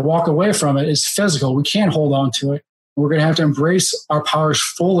going to have to walk away from it. It's physical. We can't hold on to it. We're going to have to embrace our powers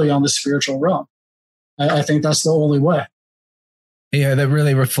fully on the spiritual realm. I think that's the only way. Yeah, that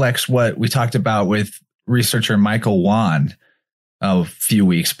really reflects what we talked about with researcher Michael Wan a few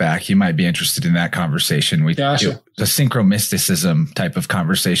weeks back. You might be interested in that conversation. Gotcha. The synchromysticism type of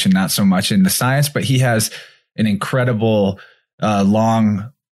conversation, not so much in the science, but he has an incredible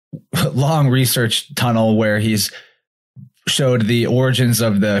long research tunnel where he's showed the origins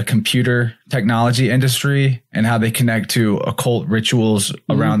of the computer technology industry and how they connect to occult rituals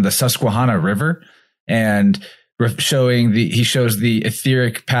around the Susquehanna River, and he shows the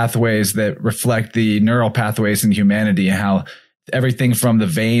etheric pathways that reflect the neural pathways in humanity, and how everything from the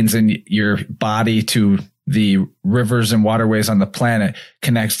veins in your body to the rivers and waterways on the planet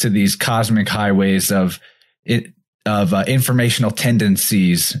connects to these cosmic highways of informational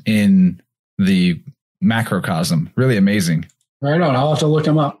tendencies in the macrocosm. Really amazing. Right on. I'll have to look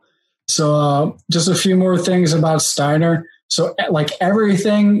him up. So just a few more things about Steiner. So like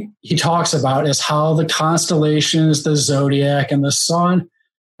everything he talks about is how the constellations, the zodiac, and the sun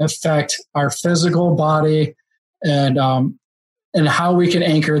affect our physical body, and how we can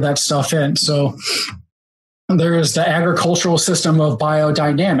anchor that stuff in. So there is the agricultural system of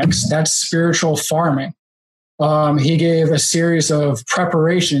biodynamics. That's spiritual farming. He gave a series of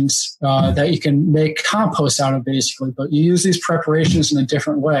preparations that you can make compost out of, basically, but you use these preparations in a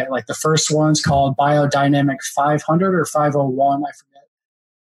different way. Like the first one's called Biodynamic 500 or 501, I forget.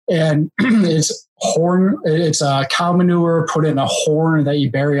 And it's cow manure put in a horn that you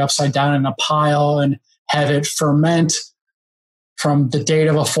bury upside down in a pile and have it ferment from the date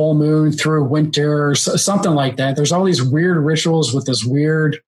of a full moon through winter or something like that. There's all these weird rituals with this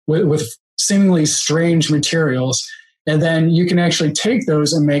with seemingly strange materials. And then you can actually take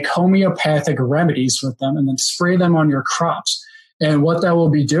those and make homeopathic remedies with them and then spray them on your crops. And what that will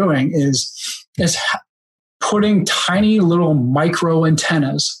be doing is putting tiny little micro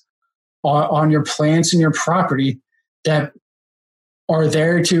antennas on your plants and your property that are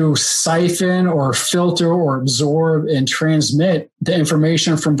there to siphon or filter or absorb and transmit the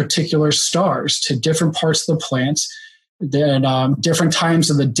information from particular stars to different parts of the plants. Then different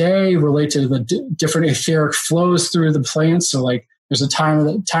times of the day relate to the different etheric flows through the plants. So like there's a time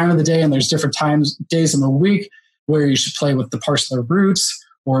of the day and there's different days in the week where you should play with the parts of the roots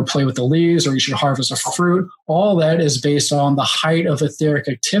or play with the leaves, or you should harvest a fruit. All that is based on the height of etheric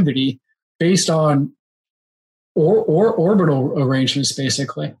activity based on orbital arrangements,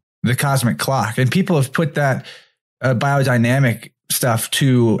 basically. The cosmic clock. And people have put that biodynamic stuff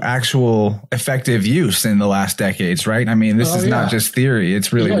to actual effective use in the last decades, right? I mean, this is not just theory.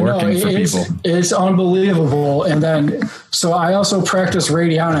 It's really working for people. It's unbelievable. And then, so I also practice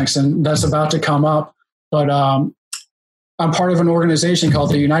radionics, and that's about to come up. But I'm part of an organization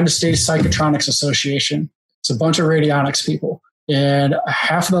called the United States Psychotronics Association. It's a bunch of radionics people. And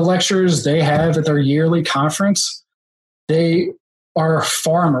half of the lectures they have at their yearly conference, they are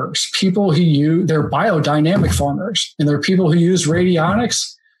farmers, people they're biodynamic farmers, and they're people who use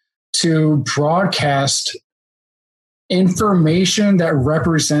radionics to broadcast information that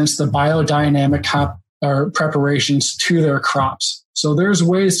represents the biodynamic preparations to their crops. So there's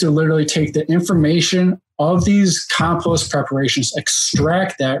ways to literally take the information of these compost preparations,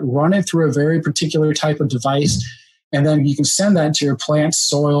 extract that, run it through a very particular type of device, and then you can send that to your plants,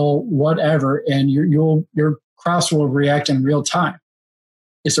 soil, whatever, and your crops will react in real time.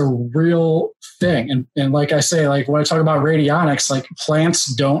 It's a real thing. And like I say, like when I talk about radionics, like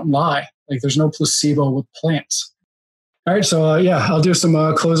plants don't lie. Like there's no placebo with plants. All right. So I'll do some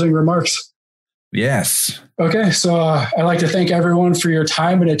closing remarks. Yes. Okay. So I'd like to thank everyone for your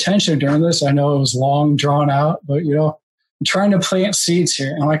time and attention during this. I know it was long, drawn out, but I'm trying to plant seeds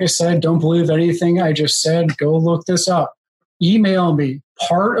here. And like I said, don't believe anything I just said. Go look this up. Email me.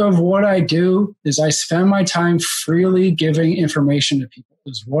 Part of what I do is I spend my time freely giving information to people.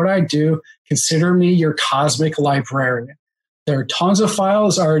 Is what I do. Consider me your cosmic librarian. There are tons of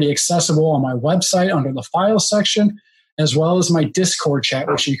files already accessible on my website under the file section, as well as my Discord chat,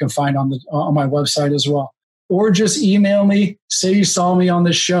 which you can find on my website as well. Or just email me, say you saw me on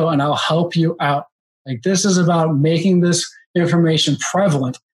this show, and I'll help you out. Like this is about making this information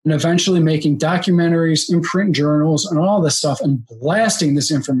prevalent and eventually making documentaries, imprint journals, and all this stuff and blasting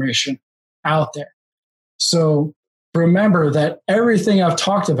this information out there. So remember that everything I've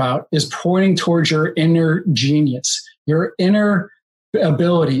talked about is pointing towards your inner genius, your inner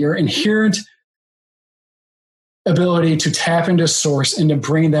ability, your inherent ability to tap into source and to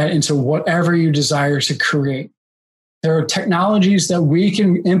bring that into whatever you desire to create. There are technologies that we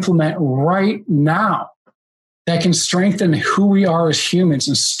can implement right now that can strengthen who we are as humans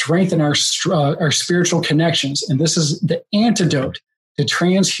and strengthen our spiritual connections. And this is the antidote to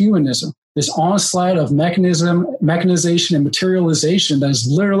transhumanism, this onslaught of mechanization and materialization that is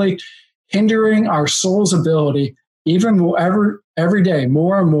literally hindering our soul's ability, even every day,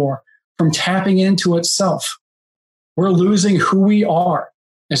 more and more, from tapping into itself. We're losing who we are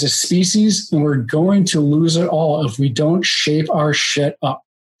as a species, and we're going to lose it all if we don't shape our shit up.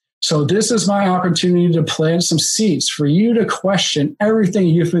 So this is my opportunity to plant some seeds for you to question everything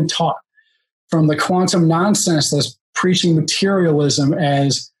you've been taught, from the quantum nonsense that's preaching materialism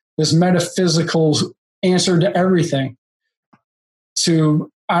as this metaphysical answer to everything, to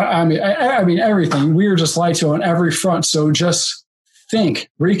I mean everything. We are just lied to on every front. So just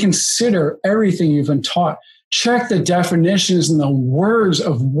think, reconsider everything you've been taught. Check the definitions and the words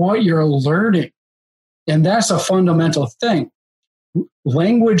of what you're learning. And that's a fundamental thing.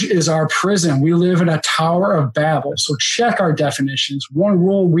 Language is our prison. We live in a Tower of Babel. So check our definitions. One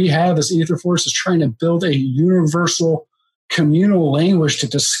rule we have as Ether Force is trying to build a universal communal language to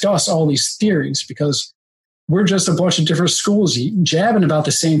discuss all these theories, because we're just a bunch of different schools jabbing about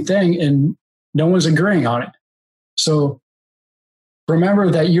the same thing and no one's agreeing on it. So remember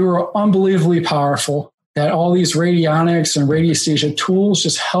that you are unbelievably powerful. that all these radionics and radiesthesia tools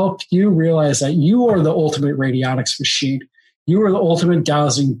just help you realize that you are the ultimate radionics machine. You are the ultimate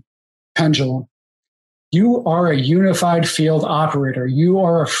dowsing pendulum. You are a unified field operator. You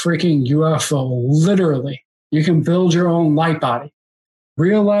are a freaking UFO, literally. You can build your own light body.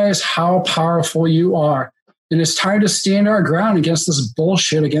 Realize how powerful you are. And it's time to stand our ground against this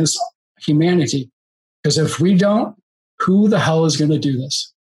bullshit against humanity. Because if we don't, who the hell is going to do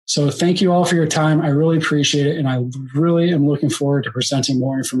this? So thank you all for your time. I really appreciate it. And I really am looking forward to presenting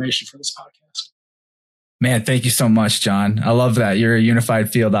more information for this podcast. Man, thank you so much, John. I love that. You're a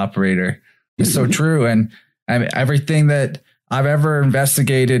unified field operator. It's so true. And I mean, everything that I've ever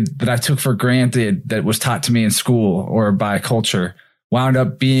investigated that I took for granted that was taught to me in school or by culture wound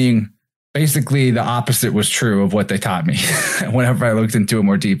up being basically the opposite was true of what they taught me whenever I looked into it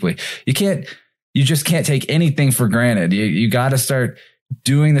more deeply. You just can't take anything for granted. You got to start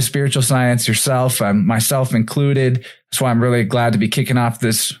doing the spiritual science yourself, myself included. That's why I'm really glad to be kicking off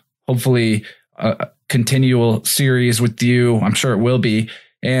this, hopefully, continual series with you. I'm sure it will be.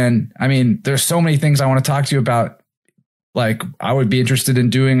 And I mean, there's so many things I want to talk to you about. Like, I would be interested in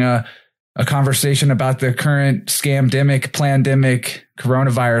doing a conversation about the current scamdemic, plandemic,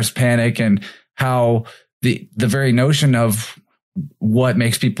 coronavirus panic, and how the very notion of what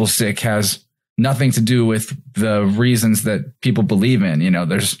makes people sick has nothing to do with the reasons that people believe in. You know,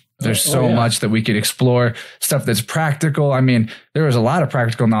 there's so much that we could explore, stuff that's practical. I mean, there was a lot of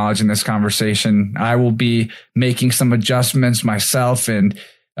practical knowledge in this conversation. I will be making some adjustments myself, and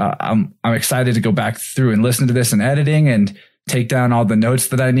I'm excited to go back through and listen to this in editing and take down all the notes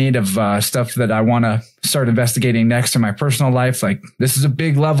that I need of stuff that I want to start investigating next in my personal life. Like, this is a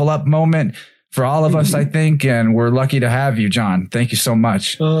big level up moment for all of us, I think, and we're lucky to have you, John. Thank you so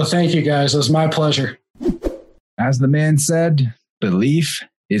much. Oh, thank you, guys. It was my pleasure. As the man said, belief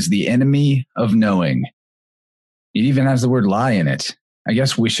is the enemy of knowing. It even has the word lie in it. I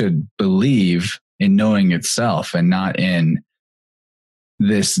guess we should believe in knowing itself and not in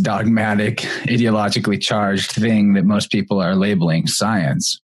this dogmatic, ideologically charged thing that most people are labeling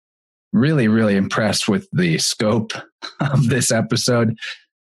science. Really, really impressed with the scope of this episode.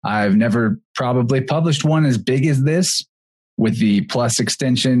 I've never probably published one as big as this. With the plus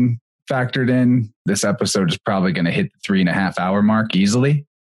extension factored in, this episode is probably going to hit the 3.5 hour mark easily,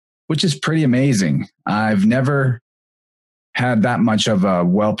 which is pretty amazing. I've never had that much of a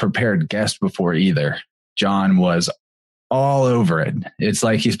well-prepared guest before either. John was all over it. It's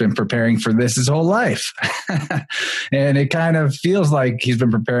like he's been preparing for this his whole life. And it kind of feels like he's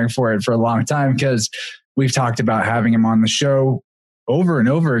been preparing for it for a long time, because we've talked about having him on the show over and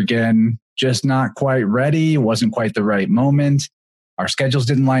over again, just not quite ready. Wasn't quite the right moment. Our schedules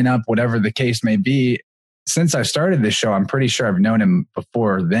didn't line up, whatever the case may be. Since I started this show, I'm pretty sure I've known him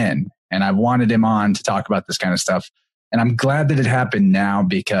before then, and I've wanted him on to talk about this kind of stuff. And I'm glad that it happened now,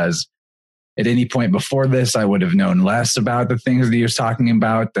 because at any point before this, I would have known less about the things that he was talking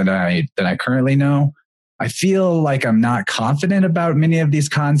about than I currently know. I feel like I'm not confident about many of these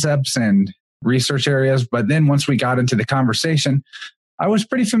concepts and research areas. But then once we got into the conversation, I was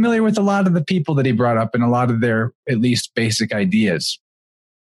pretty familiar with a lot of the people that he brought up and a lot of their at least basic ideas.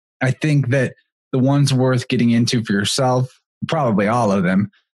 I think that the ones worth getting into for yourself, probably all of them,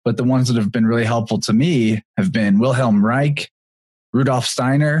 but the ones that have been really helpful to me have been Wilhelm Reich, Rudolf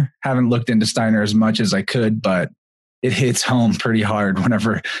Steiner. Haven't looked into Steiner as much as I could, but it hits home pretty hard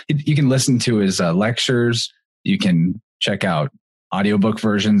whenever you can listen to his lectures. You can check out audiobook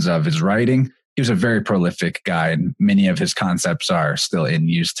versions of his writing. He was a very prolific guy, and many of his concepts are still in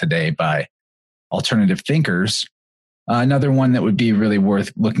use today by alternative thinkers. Another one that would be really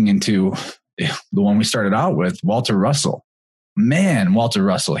worth looking into, the one we started out with, Walter Russell. Man, Walter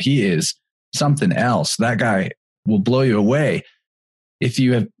Russell, he is something else. That guy will blow you away. If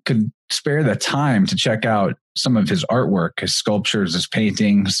you could spare the time to check out some of his artwork, his sculptures, his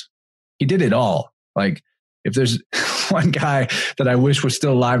paintings, he did it all. Like, if there's one guy that I wish was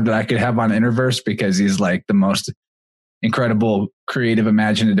still alive that I could have on Interverse, because he's like the most incredible, creative,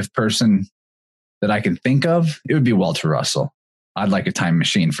 imaginative person that I can think of, it would be Walter Russell. I'd like a time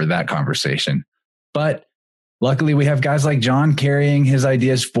machine for that conversation. But luckily, we have guys like John carrying his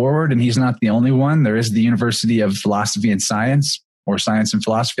ideas forward, and he's not the only one. There is the University of Philosophy and Science, or Science and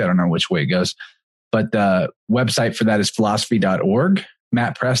Philosophy. I don't know which way it goes. But the website for that is philosophy.org.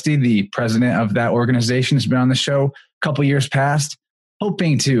 Matt Presti, the president of that organization, has been on the show a couple years past,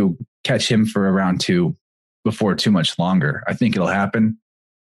 hoping to catch him for a round 2 before too much longer. I think it'll happen.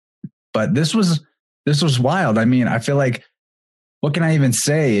 But this was wild. I mean, I feel like, what can I even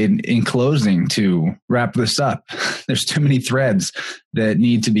say in closing to wrap this up? There's too many threads that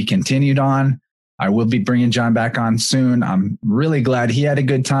need to be continued on. I will be bringing John back on soon. I'm really glad he had a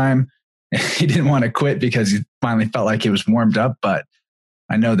good time. He didn't want to quit because he finally felt like he was warmed up, but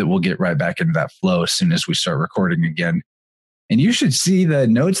I know that we'll get right back into that flow as soon as we start recording again. And you should see the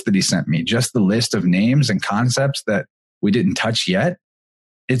notes that he sent me, just the list of names and concepts that we didn't touch yet.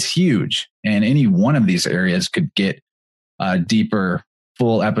 It's huge. And any one of these areas could get a deeper,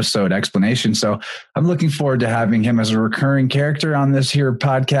 full episode explanation. So I'm looking forward to having him as a recurring character on this here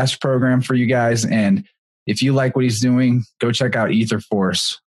podcast program for you guys. And if you like what he's doing, go check out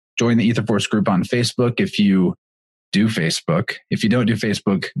Etherforce. Join the Etherforce group on Facebook if you do Facebook. If you don't do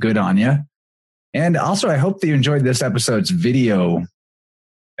Facebook, good on you. And also, I hope that you enjoyed this episode's video-ness.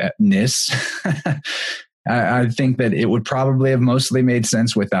 I think that it would probably have mostly made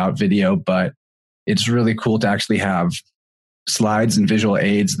sense without video, but it's really cool to actually have slides and visual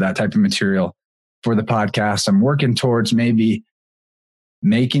aids, that type of material for the podcast. I'm working towards maybe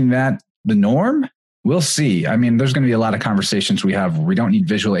making that the norm. We'll see. I mean, there's going to be a lot of conversations we have where we don't need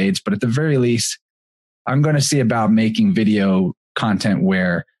visual aids, but at the very least, I'm going to see about making video content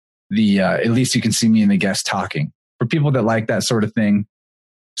where at least you can see me and the guest talking for people that like that sort of thing.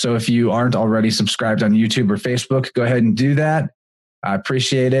 So if you aren't already subscribed on YouTube or Facebook, go ahead and do that. I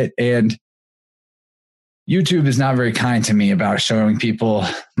appreciate it. And YouTube is not very kind to me about showing people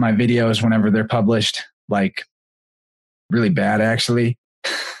my videos whenever they're published, like really bad, actually.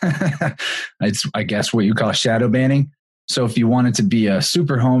 It's, I guess, what you call shadow banning. So if you wanted to be a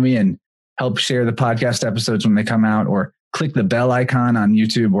super homie and help share the podcast episodes when they come out, or click the bell icon on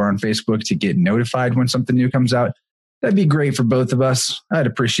YouTube or on Facebook to get notified when something new comes out, that'd be great for both of us. I'd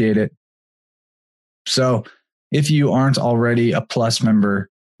appreciate it. So if you aren't already a Plus member,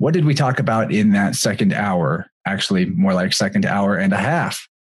 what did we talk about in that second hour? Actually, more like second hour and a half.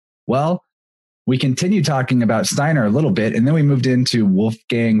 Well, we continued talking about Steiner a little bit, and then we moved into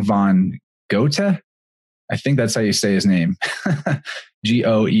Wolfgang von Goethe. I think that's how you say his name.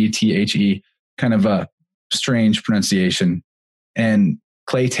 Goethe, kind of a strange pronunciation. And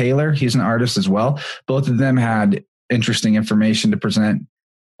Clay Taylor, he's an artist as well. Both of them had interesting information to present,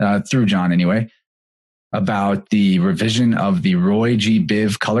 through John anyway, about the revision of the Roy G.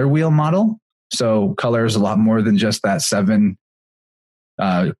 Biv color wheel model. So color is a lot more than just that seven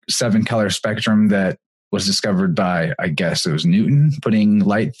color spectrum that was discovered by, I guess it was Newton, putting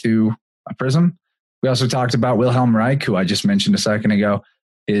light through a prism. We also talked about Wilhelm Reich, who I just mentioned a second ago,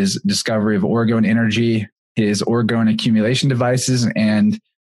 his discovery of orgone energy, his orgone accumulation devices, and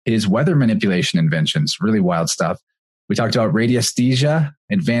his weather manipulation inventions. Really wild stuff. We talked about radiesthesia,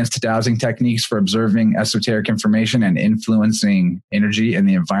 advanced dowsing techniques for observing esoteric information and influencing energy in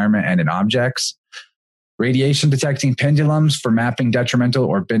the environment and in objects. Radiation detecting pendulums for mapping detrimental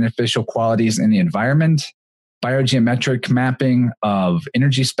or beneficial qualities in the environment. Biogeometric mapping of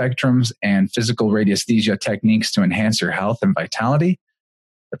energy spectrums and physical radiesthesia techniques to enhance your health and vitality.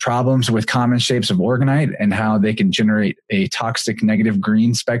 The problems with common shapes of orgonite and how they can generate a toxic negative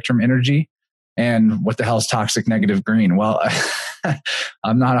green spectrum energy. And what the hell is toxic negative green? Well,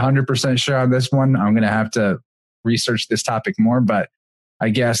 I'm not 100% sure on this one. I'm going to have to research this topic more, but I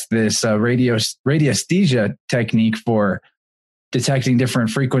guess this radiesthesia technique for detecting different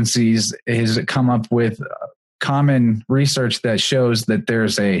frequencies has come up with common research that shows that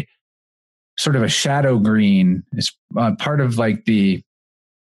there's a sort of a shadow green. It's part of like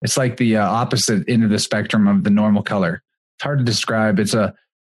it's like the opposite end of the spectrum of the normal color. It's hard to describe. It's a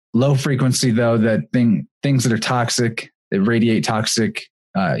low frequency though, that things that are toxic, that radiate toxic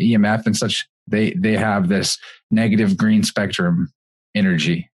EMF and such, they have this negative green spectrum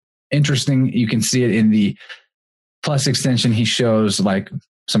energy. Interesting. You can see it in the Plus extension. He shows like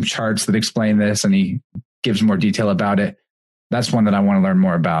some charts that explain this, and he gives more detail about it. That's one that I want to learn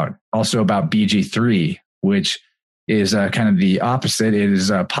more about. Also about BG3, which is kind of the opposite. It is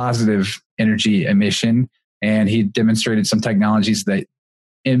a positive energy emission, and he demonstrated some technologies that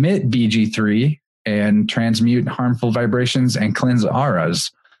emit BG3 and transmute harmful vibrations and cleanse auras.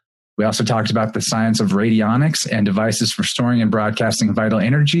 We also talked about the science of radionics and devices for storing and broadcasting vital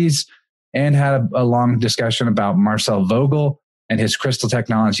energies, and had a long discussion about Marcel Vogel and his crystal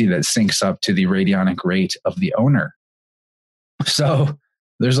technology that syncs up to the radionic rate of the owner. So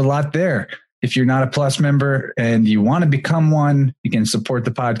there's a lot there. If you're not a Plus member and you want to become one, you can support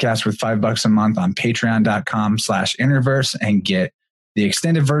the podcast with $5 a month on patreon.com/Interverse and get the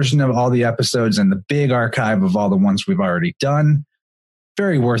extended version of all the episodes and the big archive of all the ones we've already done.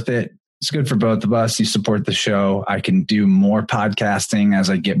 Very worth it. It's good for both of us. You support the show. I can do more podcasting as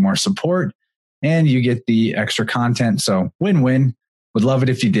I get more support, and you get the extra content. So win-win. Would love it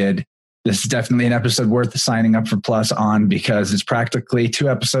if you did. This is definitely an episode worth signing up for Plus on, because it's practically 2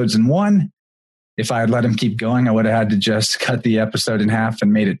 episodes in one. if I had let him keep going, I would have had to just cut the episode in half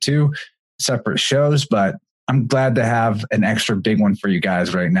and made it 2 separate shows. But I'm glad to have an extra big one for you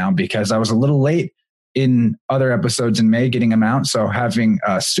guys right now, because I was a little late in other episodes in May getting them out. So having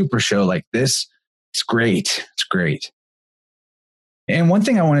a super show like this, it's great. It's great. And one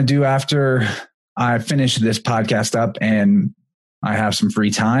thing I want to do after I finish this podcast up and I have some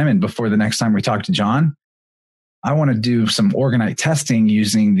free time, and before the next time we talk to John, I want to do some orgonite testing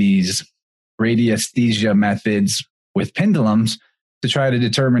using these radiesthesia methods with pendulums to try to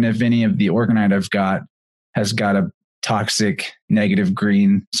determine if any of the orgonite I've got has got a toxic negative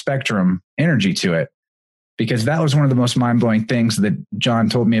green spectrum energy to it. Because that was one of the most mind-blowing things that John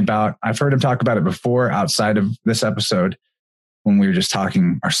told me about. I've heard him talk about it before outside of this episode when we were just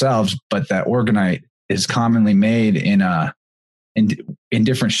talking ourselves, but that orgonite is commonly made in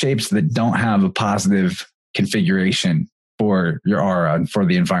different shapes that don't have a positive configuration for your aura and for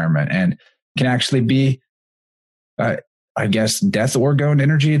the environment, and can actually be, I guess, death orgone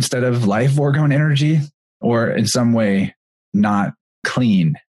energy instead of life orgone energy, or in some way not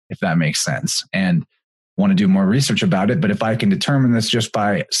clean, if that makes sense. And want to do more research about it. But if I can determine this just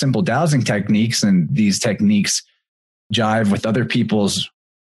by simple dowsing techniques, and these techniques jive with other people's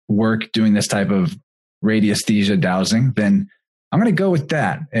work doing this type of radiesthesia dowsing, then I'm going to go with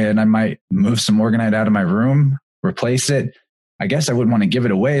that. And I might move some orgonite out of my room, replace it. I guess I wouldn't want to give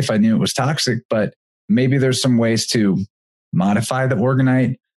it away if I knew it was toxic, but maybe there's some ways to modify the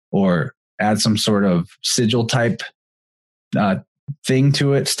orgonite or add some sort of sigil type thing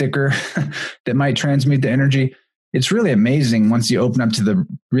to it, sticker that might transmute the energy. It's really amazing once you open up to the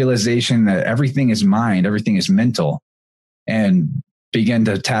realization that everything is mind, everything is mental, and begin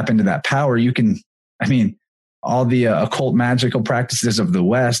to tap into that power. You can, all the occult magical practices of the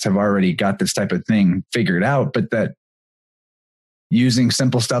West have already got this type of thing figured out, but that using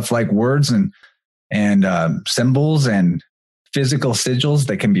simple stuff like words and symbols and physical sigils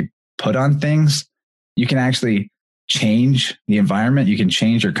that can be put on things, you can actually change the environment. You can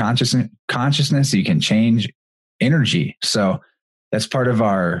change your consciousness. You can change energy. So that's part of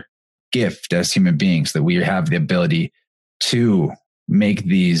our gift as human beings, that we have the ability to make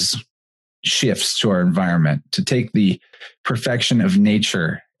these shifts to our environment, to take the perfection of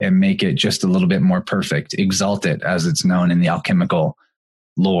nature and make it just a little bit more perfect, exalt it as it's known in the alchemical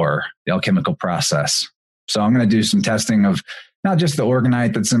lore, the alchemical process. So I'm going to do some testing of not just the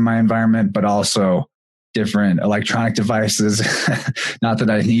orgonite that's in my environment, but also different electronic devices. Not that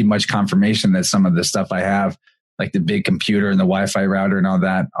I need much confirmation that some of the stuff I have, like the big computer and the Wi-Fi router and all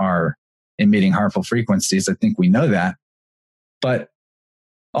that, are emitting harmful frequencies. I think we know that. But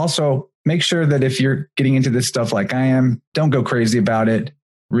also make sure that if you're getting into this stuff like I am, don't go crazy about it.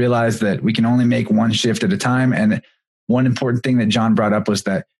 Realize that we can only make one shift at a time. And one important thing that John brought up was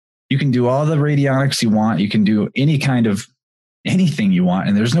that you can do all the radionics you want. You can do any kind of anything you want.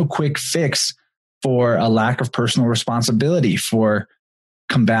 And there's no quick fix for a lack of personal responsibility for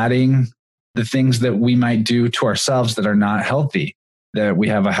combating the things that we might do to ourselves that are not healthy, that we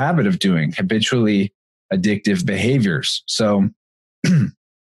have a habit of doing, habitually addictive behaviors. So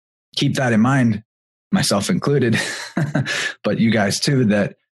keep that in mind, myself included, but you guys too,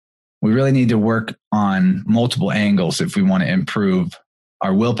 that we really need to work on multiple angles if we want to improve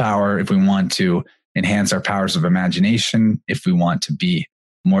our willpower, if we want to enhance our powers of imagination, if we want to be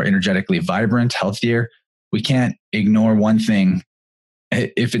more energetically vibrant, healthier. We can't ignore one thing.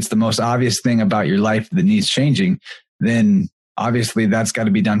 If it's the most obvious thing about your life that needs changing, then obviously that's got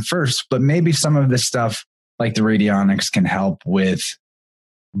to be done first. But maybe some of this stuff, like the radionics, can help with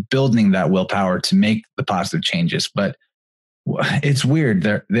building that willpower to make the positive changes. But it's weird.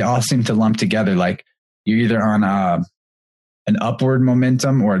 They all seem to lump together. Like you're either on an upward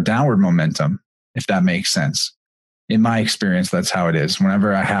momentum or a downward momentum, if that makes sense. In my experience, that's how it is.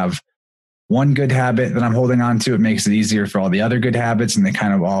 Whenever I have one good habit that I'm holding on to, it makes it easier for all the other good habits, and they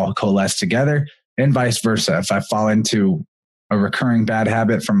kind of all coalesce together, and vice versa. If I fall into a recurring bad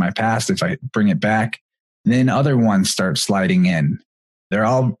habit from my past, if I bring it back, then other ones start sliding in.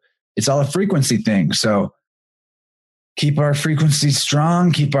 It's all a frequency thing. So keep our frequencies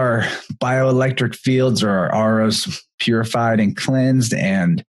strong, keep our bioelectric fields or our auras purified and cleansed,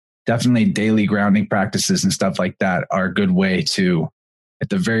 and definitely daily grounding practices and stuff like that are a good way to, at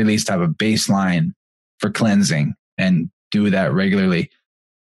the very least, have a baseline for cleansing, and do that regularly.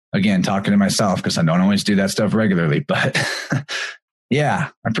 Again, talking to myself because I don't always do that stuff regularly, but yeah,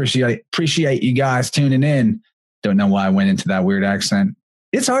 I appreciate you guys tuning in. Don't know why I went into that weird accent.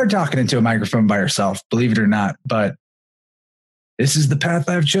 It's hard talking into a microphone by yourself, believe it or not, but this is the path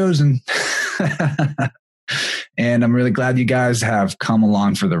I've chosen. And I'm really glad you guys have come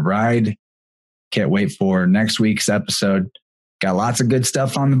along for the ride. Can't wait for next week's episode. Got lots of good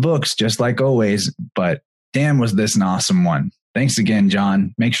stuff on the books, just like always, but damn, was this an awesome one. Thanks again,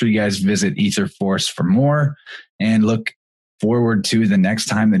 John. Make sure you guys visit Etherforce for more and look forward to the next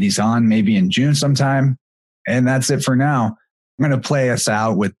time that he's on, maybe in June sometime. And that's it for now. I'm going to play us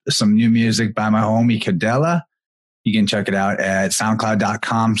out with some new music by my homie Kadela. You can check it out at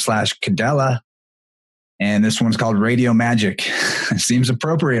soundcloud.com/Kadela. And this one's called Radio Magic. Seems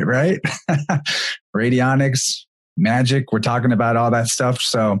appropriate, right? Radionics, magic. We're talking about all that stuff.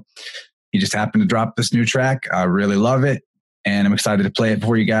 So he just happened to drop this new track. I really love it. And I'm excited to play it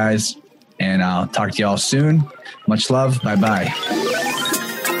for you guys. And I'll talk to y'all soon. Much love. Bye-bye.